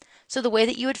 So the way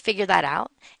that you would figure that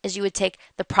out is you would take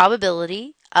the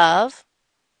probability of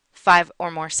 5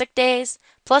 or more sick days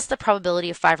plus the probability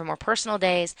of 5 or more personal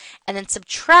days, and then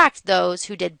subtract those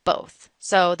who did both.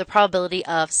 So the probability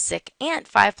of sick and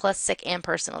 5 plus sick and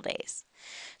personal days.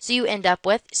 So you end up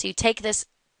with, so you take this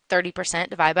 30%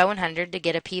 divided by 100 to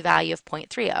get a p-value of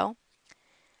 0.30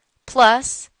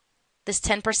 plus this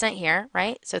 10% here,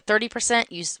 right? So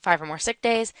 30% use 5 or more sick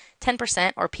days,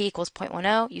 10% or p equals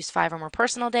 0.10 use 5 or more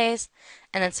personal days,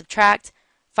 and then subtract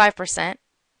 5%,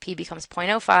 p becomes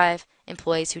 0.05,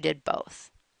 employees who did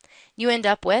both. You end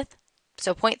up with,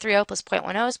 so 0.30 plus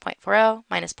 0.10 is 0.40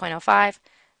 minus 0.05,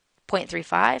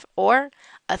 0.35, or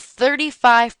a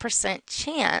 35%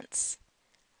 chance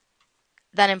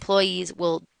that employees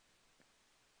will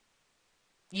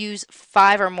use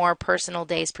 5 or more personal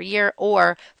days per year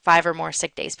or 5 or more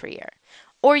sick days per year.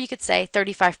 Or you could say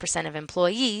 35% of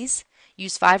employees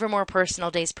use 5 or more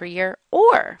personal days per year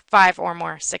or 5 or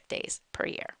more sick days per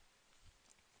year.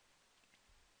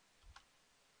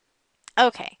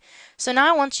 Okay, so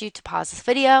now I want you to pause this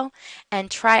video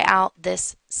and try out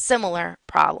this similar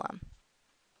problem.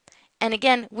 And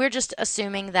again, we're just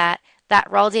assuming that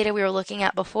raw data we were looking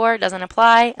at before doesn't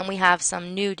apply, and we have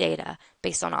some new data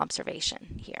based on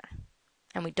observation here.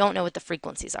 And we don't know what the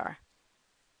frequencies are.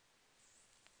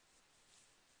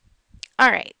 All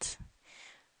right.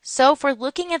 So if we're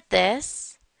looking at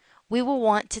this, we will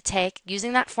want to take,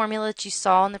 using that formula that you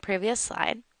saw in the previous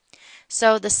slide,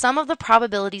 so the sum of the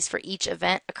probabilities for each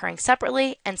event occurring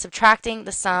separately and subtracting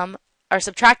the sum, or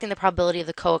subtracting the probability of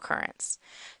the co-occurrence.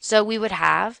 So we would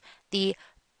have the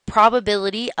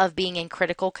probability of being in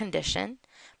critical condition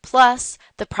plus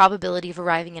the probability of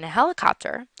arriving in a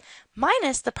helicopter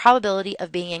minus the probability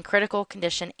of being in critical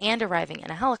condition and arriving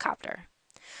in a helicopter.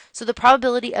 So the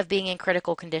probability of being in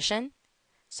critical condition,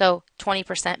 so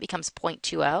 20% becomes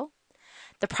 0.20.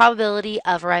 The probability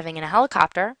of arriving in a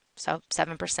helicopter, so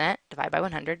 7% divided by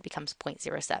 100 becomes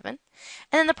 0.07. And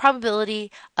then the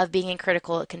probability of being in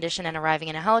critical condition and arriving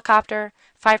in a helicopter,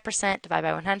 5% divided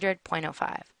by 100,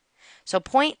 0.05. So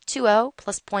 0.20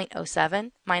 plus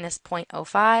 0.07 minus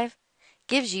 0.05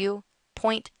 gives you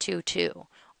 0.22.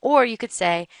 Or you could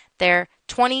say there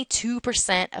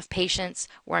 22% of patients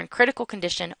were in critical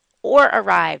condition or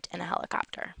arrived in a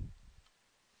helicopter.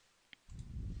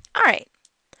 All right.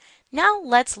 Now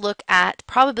let's look at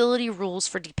probability rules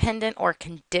for dependent or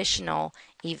conditional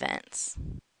events.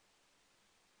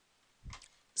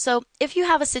 So if you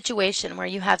have a situation where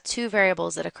you have two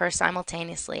variables that occur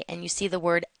simultaneously and you see the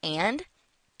word and,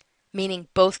 meaning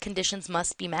both conditions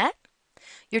must be met,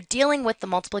 you're dealing with the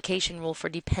multiplication rule for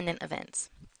dependent events.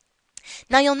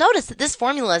 Now you'll notice that this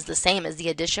formula is the same as the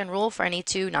addition rule for any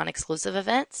two non-exclusive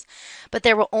events, but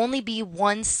there will only be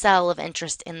one cell of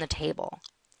interest in the table.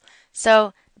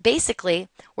 So basically,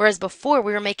 whereas before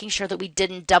we were making sure that we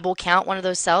didn't double count one of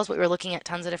those cells, but we were looking at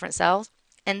tons of different cells,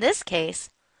 in this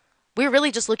case, we're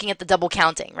really just looking at the double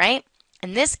counting, right?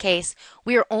 In this case,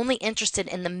 we are only interested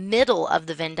in the middle of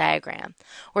the Venn diagram,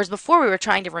 whereas before we were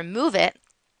trying to remove it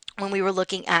when we were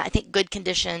looking at, I think, good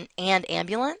condition and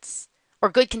ambulance, or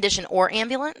good condition or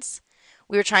ambulance.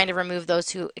 We were trying to remove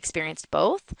those who experienced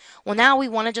both. Well, now we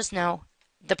want to just know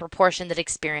the proportion that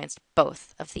experienced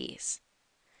both of these.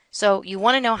 So you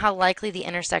want to know how likely the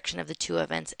intersection of the two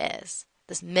events is,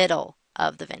 this middle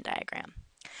of the Venn diagram.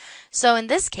 So in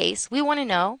this case, we want to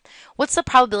know what's the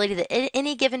probability that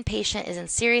any given patient is in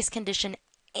serious condition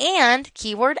and,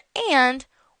 keyword and,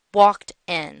 walked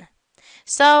in.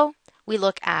 So we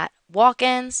look at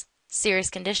walk-ins, serious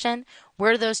condition.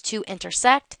 Where do those two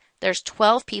intersect? There's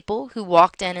 12 people who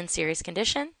walked in serious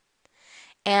condition.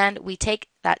 and we take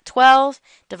that 12,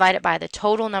 divide it by the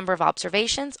total number of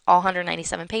observations, all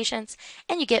 197 patients,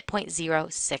 and you get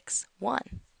 0.061.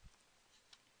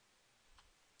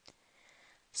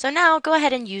 So now go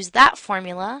ahead and use that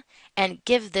formula and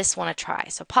give this one a try.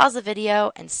 So pause the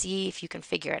video and see if you can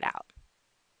figure it out.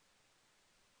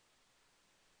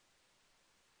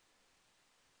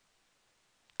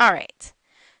 All right.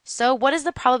 So what is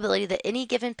the probability that any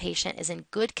given patient is in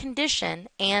good condition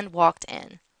and walked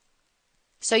in?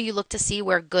 So you look to see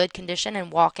where good condition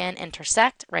and walk-in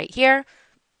intersect right here.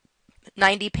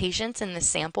 90 patients in this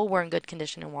sample were in good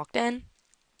condition and walked in,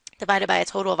 divided by a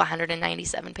total of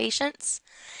 197 patients.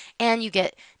 And you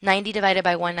get 90 divided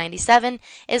by 197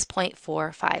 is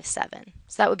 0.457.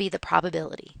 So that would be the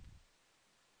probability.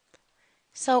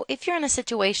 So if you're in a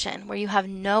situation where you have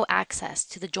no access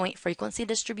to the joint frequency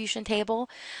distribution table,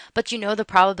 but you know the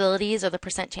probabilities or the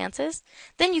percent chances,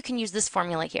 then you can use this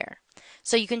formula here.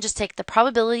 So you can just take the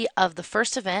probability of the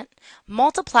first event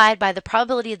multiplied by the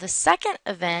probability of the second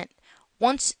event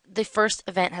once the first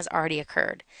event has already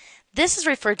occurred. This is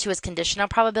referred to as conditional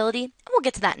probability, and we'll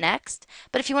get to that next.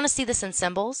 But if you want to see this in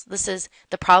symbols, this is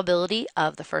the probability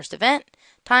of the first event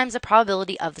times the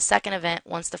probability of the second event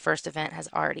once the first event has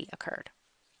already occurred.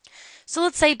 So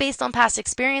let's say based on past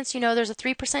experience, you know there's a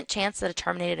 3% chance that a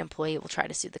terminated employee will try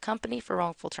to sue the company for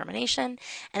wrongful termination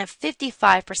and a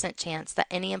 55% chance that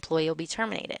any employee will be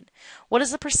terminated. What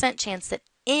is the percent chance that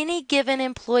any given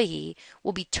employee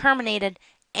will be terminated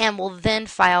and will then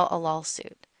file a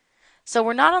lawsuit? So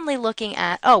we're not only looking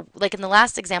at, like in the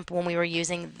last example when we were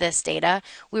using this data,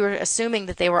 we were assuming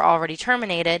that they were already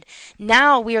terminated.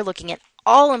 Now we are looking at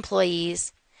all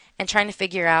employees and trying to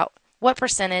figure out what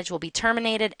percentage will be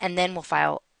terminated and then will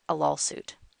file a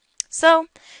lawsuit. So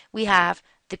we have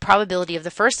the probability of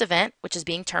the first event, which is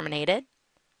being terminated,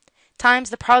 times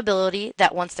the probability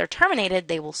that once they're terminated,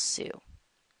 they will sue.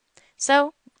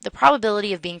 So the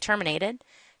probability of being terminated,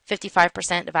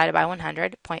 55% divided by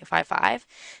 100, 0.55,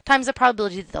 times the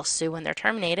probability that they'll sue when they're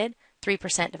terminated,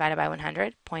 3% divided by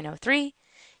 100, 0.03,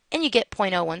 and you get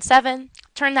 0.017.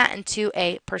 Turn that into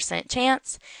a percent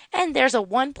chance, and there's a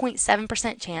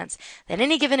 1.7% chance that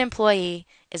any given employee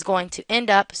is going to end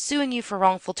up suing you for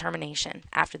wrongful termination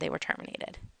after they were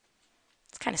terminated.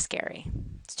 It's kind of scary.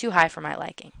 It's too high for my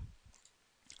liking.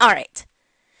 All right.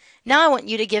 Now I want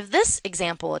you to give this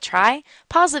example a try.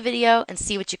 Pause the video and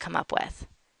see what you come up with.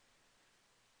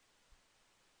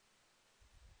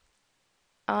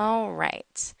 All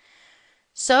right.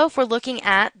 So if we're looking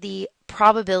at the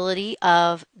probability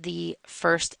of the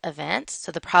first event,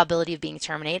 so the probability of being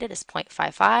terminated is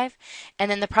 0.55, and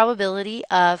then the probability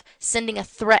of sending a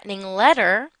threatening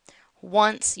letter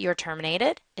once you're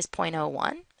terminated is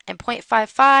 0.01, and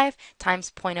 0.55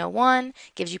 times 0.01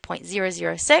 gives you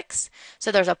 0.006,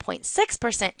 so there's a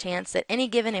 0.6% chance that any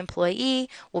given employee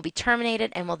will be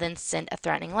terminated and will then send a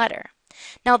threatening letter.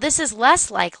 Now this is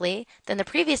less likely than the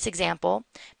previous example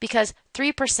because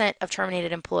 3% of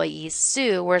terminated employees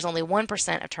sue, whereas only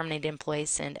 1% of terminated employees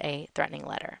send a threatening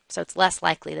letter. So it's less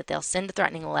likely that they'll send a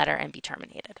threatening letter and be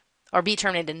terminated, or be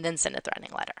terminated and then send a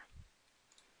threatening letter.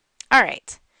 All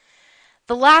right,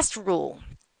 the last rule.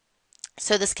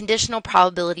 So this conditional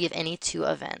probability of any two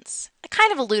events. I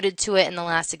kind of alluded to it in the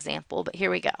last example, but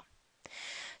here we go.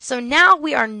 So now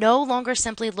we are no longer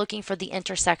simply looking for the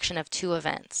intersection of two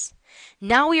events.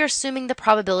 Now we are assuming the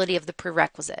probability of the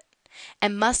prerequisite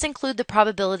and must include the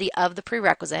probability of the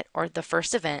prerequisite, or the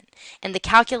first event, in the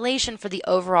calculation for the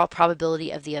overall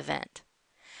probability of the event.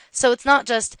 So it's not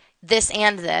just this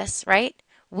and this, right?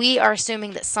 We are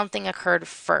assuming that something occurred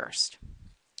first.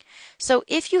 So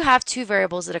if you have two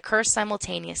variables that occur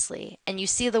simultaneously and you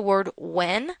see the word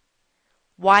when,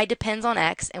 y depends on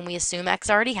x, and we assume x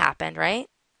already happened, right?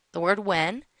 The word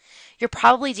when, you're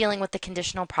probably dealing with the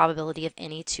conditional probability of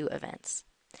any two events.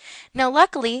 Now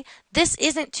luckily, this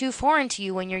isn't too foreign to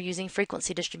you when you're using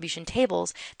frequency distribution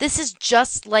tables. This is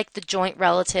just like the joint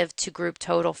relative to group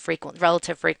total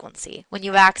relative frequency when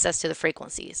you have access to the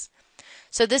frequencies.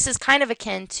 So this is kind of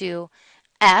akin to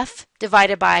F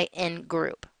divided by N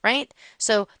group, right?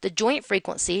 So the joint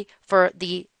frequency for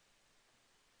the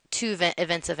two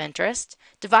events of interest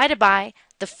divided by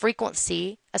the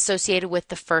frequency associated with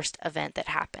the first event that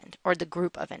happened, or the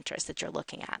group of interest that you're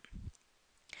looking at.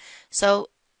 So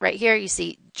right here you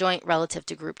see joint relative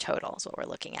to group total is what we're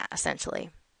looking at essentially.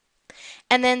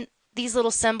 And then these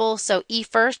little symbols, so E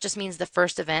first just means the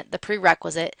first event, the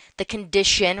prerequisite, the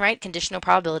condition, right? Conditional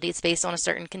probability, it's based on a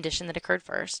certain condition that occurred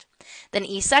first. Then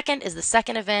E second is the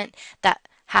second event that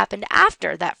happened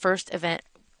after that first event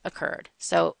occurred.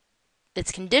 So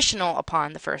it's conditional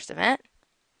upon the first event.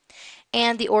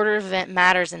 and the order of event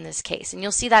matters in this case. And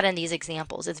you'll see that in these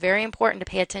examples. It's very important to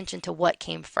pay attention to what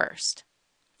came first.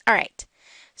 All right,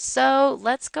 so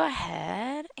let's go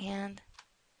ahead and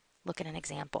look at an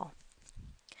example.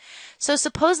 So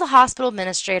suppose the hospital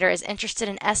administrator is interested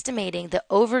in estimating the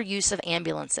overuse of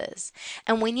ambulances,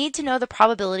 and we need to know the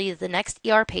probability that the next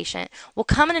ER patient will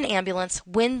come in an ambulance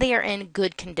when they are in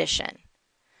good condition.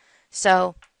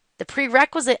 So the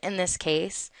prerequisite in this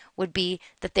case would be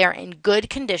that they're in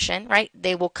good condition, right?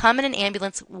 They will come in an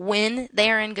ambulance when they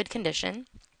are in good condition.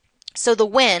 So the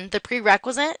when, the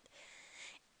prerequisite,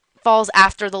 falls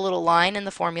after the little line in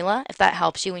the formula, if that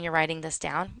helps you when you're writing this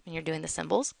down, when you're doing the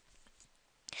symbols.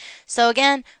 So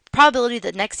again, probability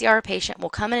that next ER patient will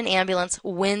come in an ambulance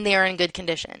when they are in good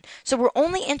condition. So we're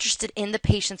only interested in the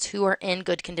patients who are in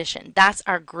good condition. That's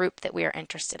our group that we are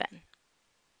interested in.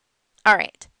 All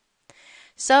right.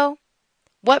 So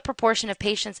what proportion of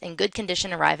patients in good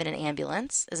condition arrive in an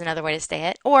ambulance is another way to say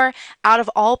it. Or out of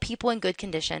all people in good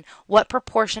condition, what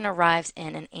proportion arrives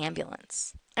in an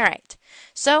ambulance? All right.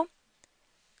 So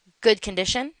good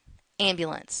condition,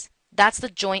 ambulance. That's the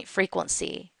joint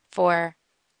frequency for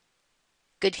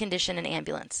good condition and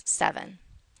ambulance, 7.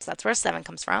 So that's where 7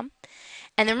 comes from.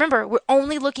 And then remember, we're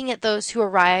only looking at those who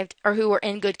arrived or who were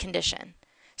in good condition.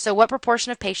 So what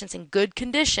proportion of patients in good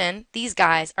condition, these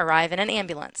guys, arrive in an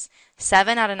ambulance?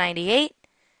 7 out of 98,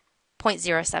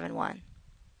 0.071.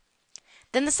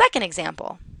 Then the second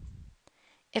example,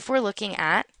 if we're looking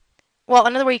at, well,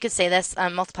 another way you could say this,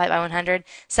 multiply it by 100,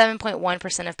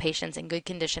 7.1% of patients in good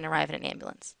condition arrive in an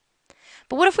ambulance.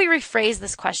 But what if we rephrase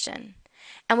this question?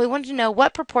 And we wanted to know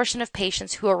what proportion of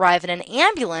patients who arrive in an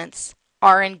ambulance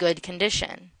are in good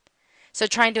condition. So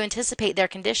trying to anticipate their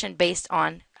condition based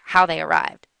on how they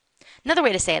arrived. Another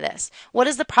way to say this, what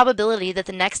is the probability that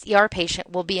the next ER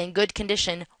patient will be in good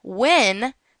condition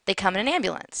when they come in an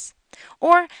ambulance?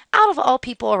 Or out of all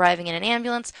people arriving in an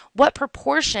ambulance, what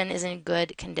proportion is in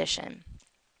good condition?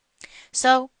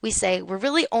 So we say we're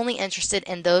really only interested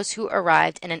in those who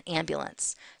arrived in an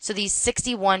ambulance. So these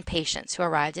 61 patients who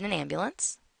arrived in an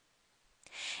ambulance.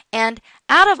 And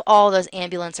out of all those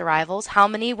ambulance arrivals, how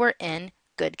many were in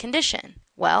good condition?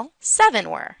 Well, 7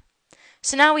 were.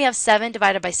 So now we have 7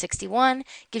 divided by 61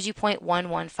 gives you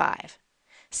 0.115.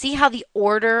 See how the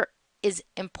order is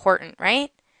important,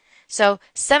 right? So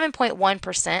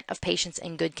 7.1% of patients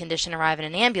in good condition arrive in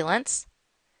an ambulance.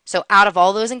 So out of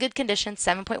all those in good condition,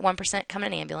 7.1% come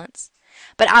in an ambulance.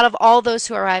 But out of all those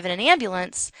who arrive in an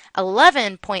ambulance,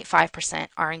 11.5%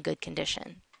 are in good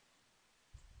condition.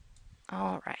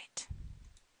 All right.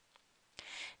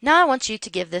 Now I want you to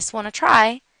give this one a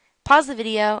try. Pause the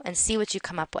video and see what you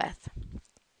come up with.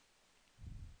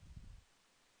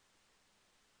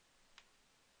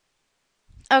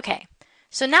 Okay,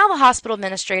 so now the hospital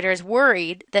administrator is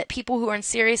worried that people who are in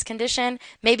serious condition,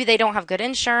 maybe they don't have good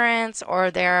insurance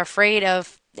or they're afraid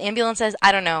of ambulances,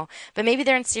 I don't know, but maybe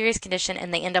they're in serious condition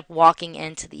and they end up walking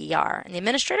into the ER. And the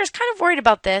administrator is kind of worried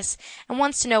about this and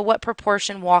wants to know what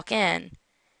proportion walk in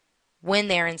when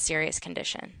they're in serious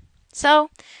condition.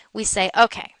 So we say,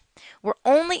 okay, we're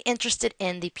only interested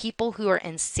in the people who are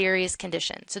in serious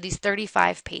condition. So these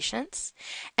 35 patients.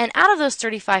 And out of those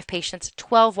 35 patients,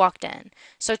 12 walked in.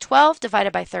 So 12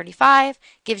 divided by 35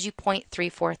 gives you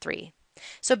 0.343.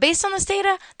 So based on this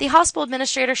data, the hospital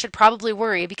administrator should probably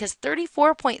worry because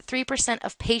 34.3%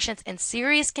 of patients in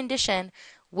serious condition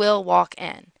will walk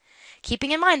in.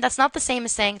 Keeping in mind, that's not the same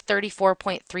as saying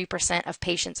 34.3% of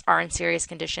patients are in serious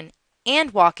condition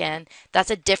and walk in.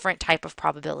 That's a different type of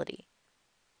probability.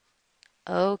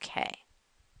 Okay.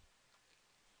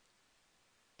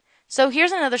 So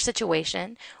here's another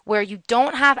situation where you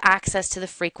don't have access to the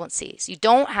frequencies. You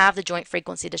don't have the joint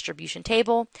frequency distribution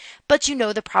table, but you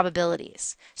know the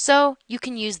probabilities. So you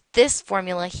can use this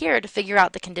formula here to figure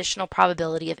out the conditional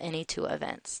probability of any two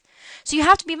events. So you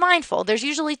have to be mindful. There's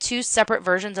usually two separate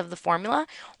versions of the formula.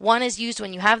 One is used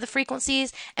when you have the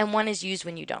frequencies, and one is used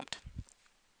when you don't.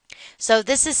 So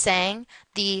this is saying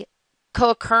the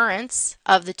co-occurrence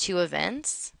of the two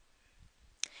events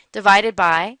divided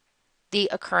by the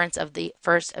occurrence of the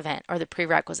first event or the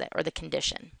prerequisite or the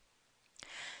condition.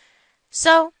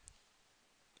 So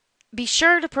be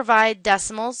sure to provide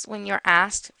decimals when you're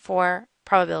asked for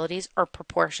probabilities or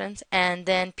proportions, and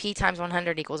then p times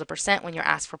 100 equals a percent when you're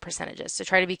asked for percentages. So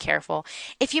try to be careful.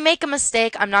 If you make a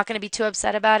mistake, I'm not going to be too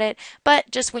upset about it, but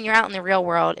just when you're out in the real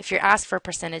world, if you're asked for a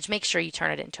percentage, make sure you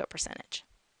turn it into a percentage.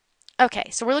 Okay,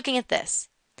 so we're looking at this,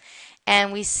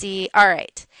 and we see, all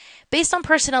right, based on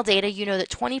personnel data, you know that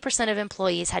 20% of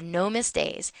employees had no missed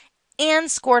days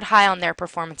and scored high on their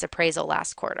performance appraisal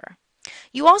last quarter.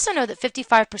 You also know that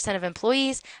 55% of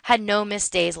employees had no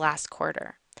missed days last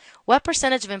quarter. What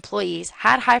percentage of employees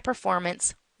had high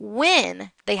performance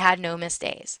when they had no missed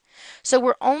days? So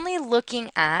we're only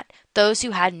looking at those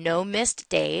who had no missed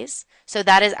days. So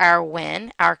that is our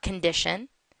when, our condition.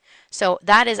 So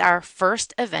that is our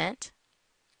first event.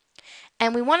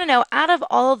 And we want to know, out of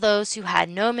all of those who had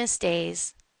no missed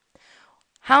days,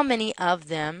 how many of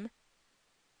them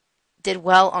did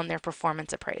well on their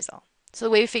performance appraisal? So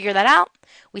the way we figure that out,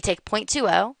 we take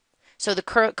 0.20, so the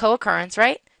co-occurrence,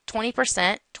 right?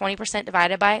 20%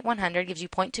 divided by 100 gives you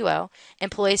 0.20.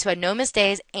 Employees who had no missed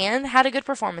days and had a good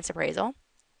performance appraisal,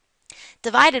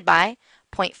 divided by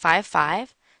 0.55,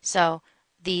 so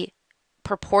the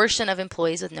proportion of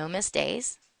employees with no missed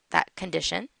days, that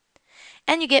condition,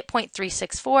 and you get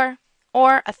 0.364,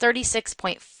 or a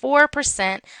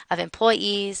 36.4% of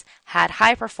employees had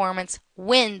high performance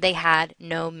when they had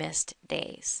no missed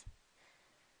days.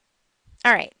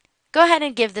 All right, go ahead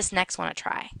and give this next one a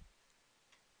try.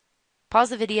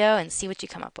 Pause the video and see what you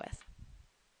come up with.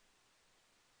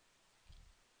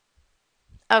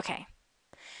 Okay,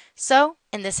 so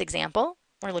in this example,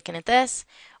 we're looking at this.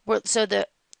 So the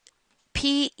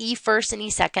P, E first and E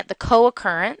second, the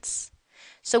co-occurrence.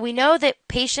 So we know that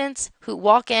patients who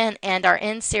walk in and are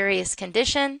in serious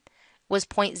condition was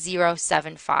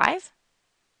 0.075.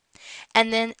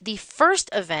 And then the first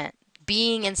event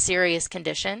being in serious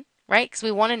condition, right? Because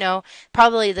we want to know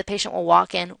probably the patient will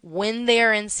walk in when they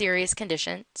are in serious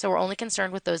condition. So we're only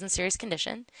concerned with those in serious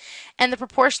condition. And the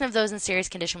proportion of those in serious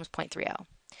condition was 0.30.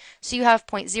 So you have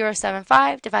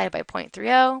 0.075 divided by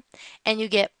 0.30, and you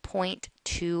get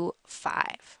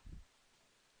 0.25.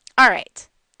 All right,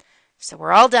 so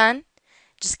we're all done.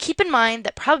 Just keep in mind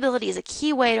that probability is a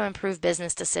key way to improve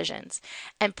business decisions,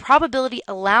 and probability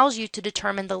allows you to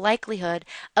determine the likelihood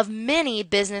of many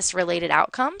business-related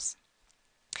outcomes,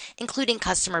 including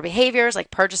customer behaviors like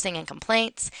purchasing and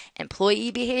complaints,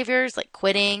 employee behaviors like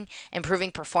quitting, improving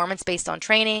performance based on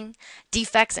training,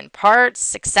 defects in parts,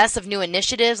 success of new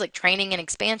initiatives like training and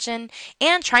expansion,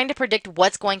 and trying to predict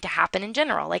what's going to happen in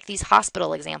general, like these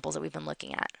hospital examples that we've been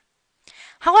looking at.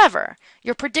 However,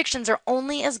 your predictions are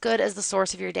only as good as the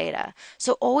source of your data,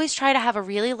 so always try to have a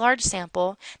really large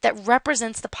sample that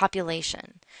represents the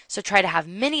population. So try to have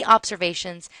many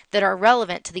observations that are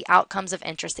relevant to the outcomes of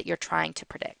interest that you're trying to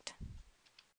predict.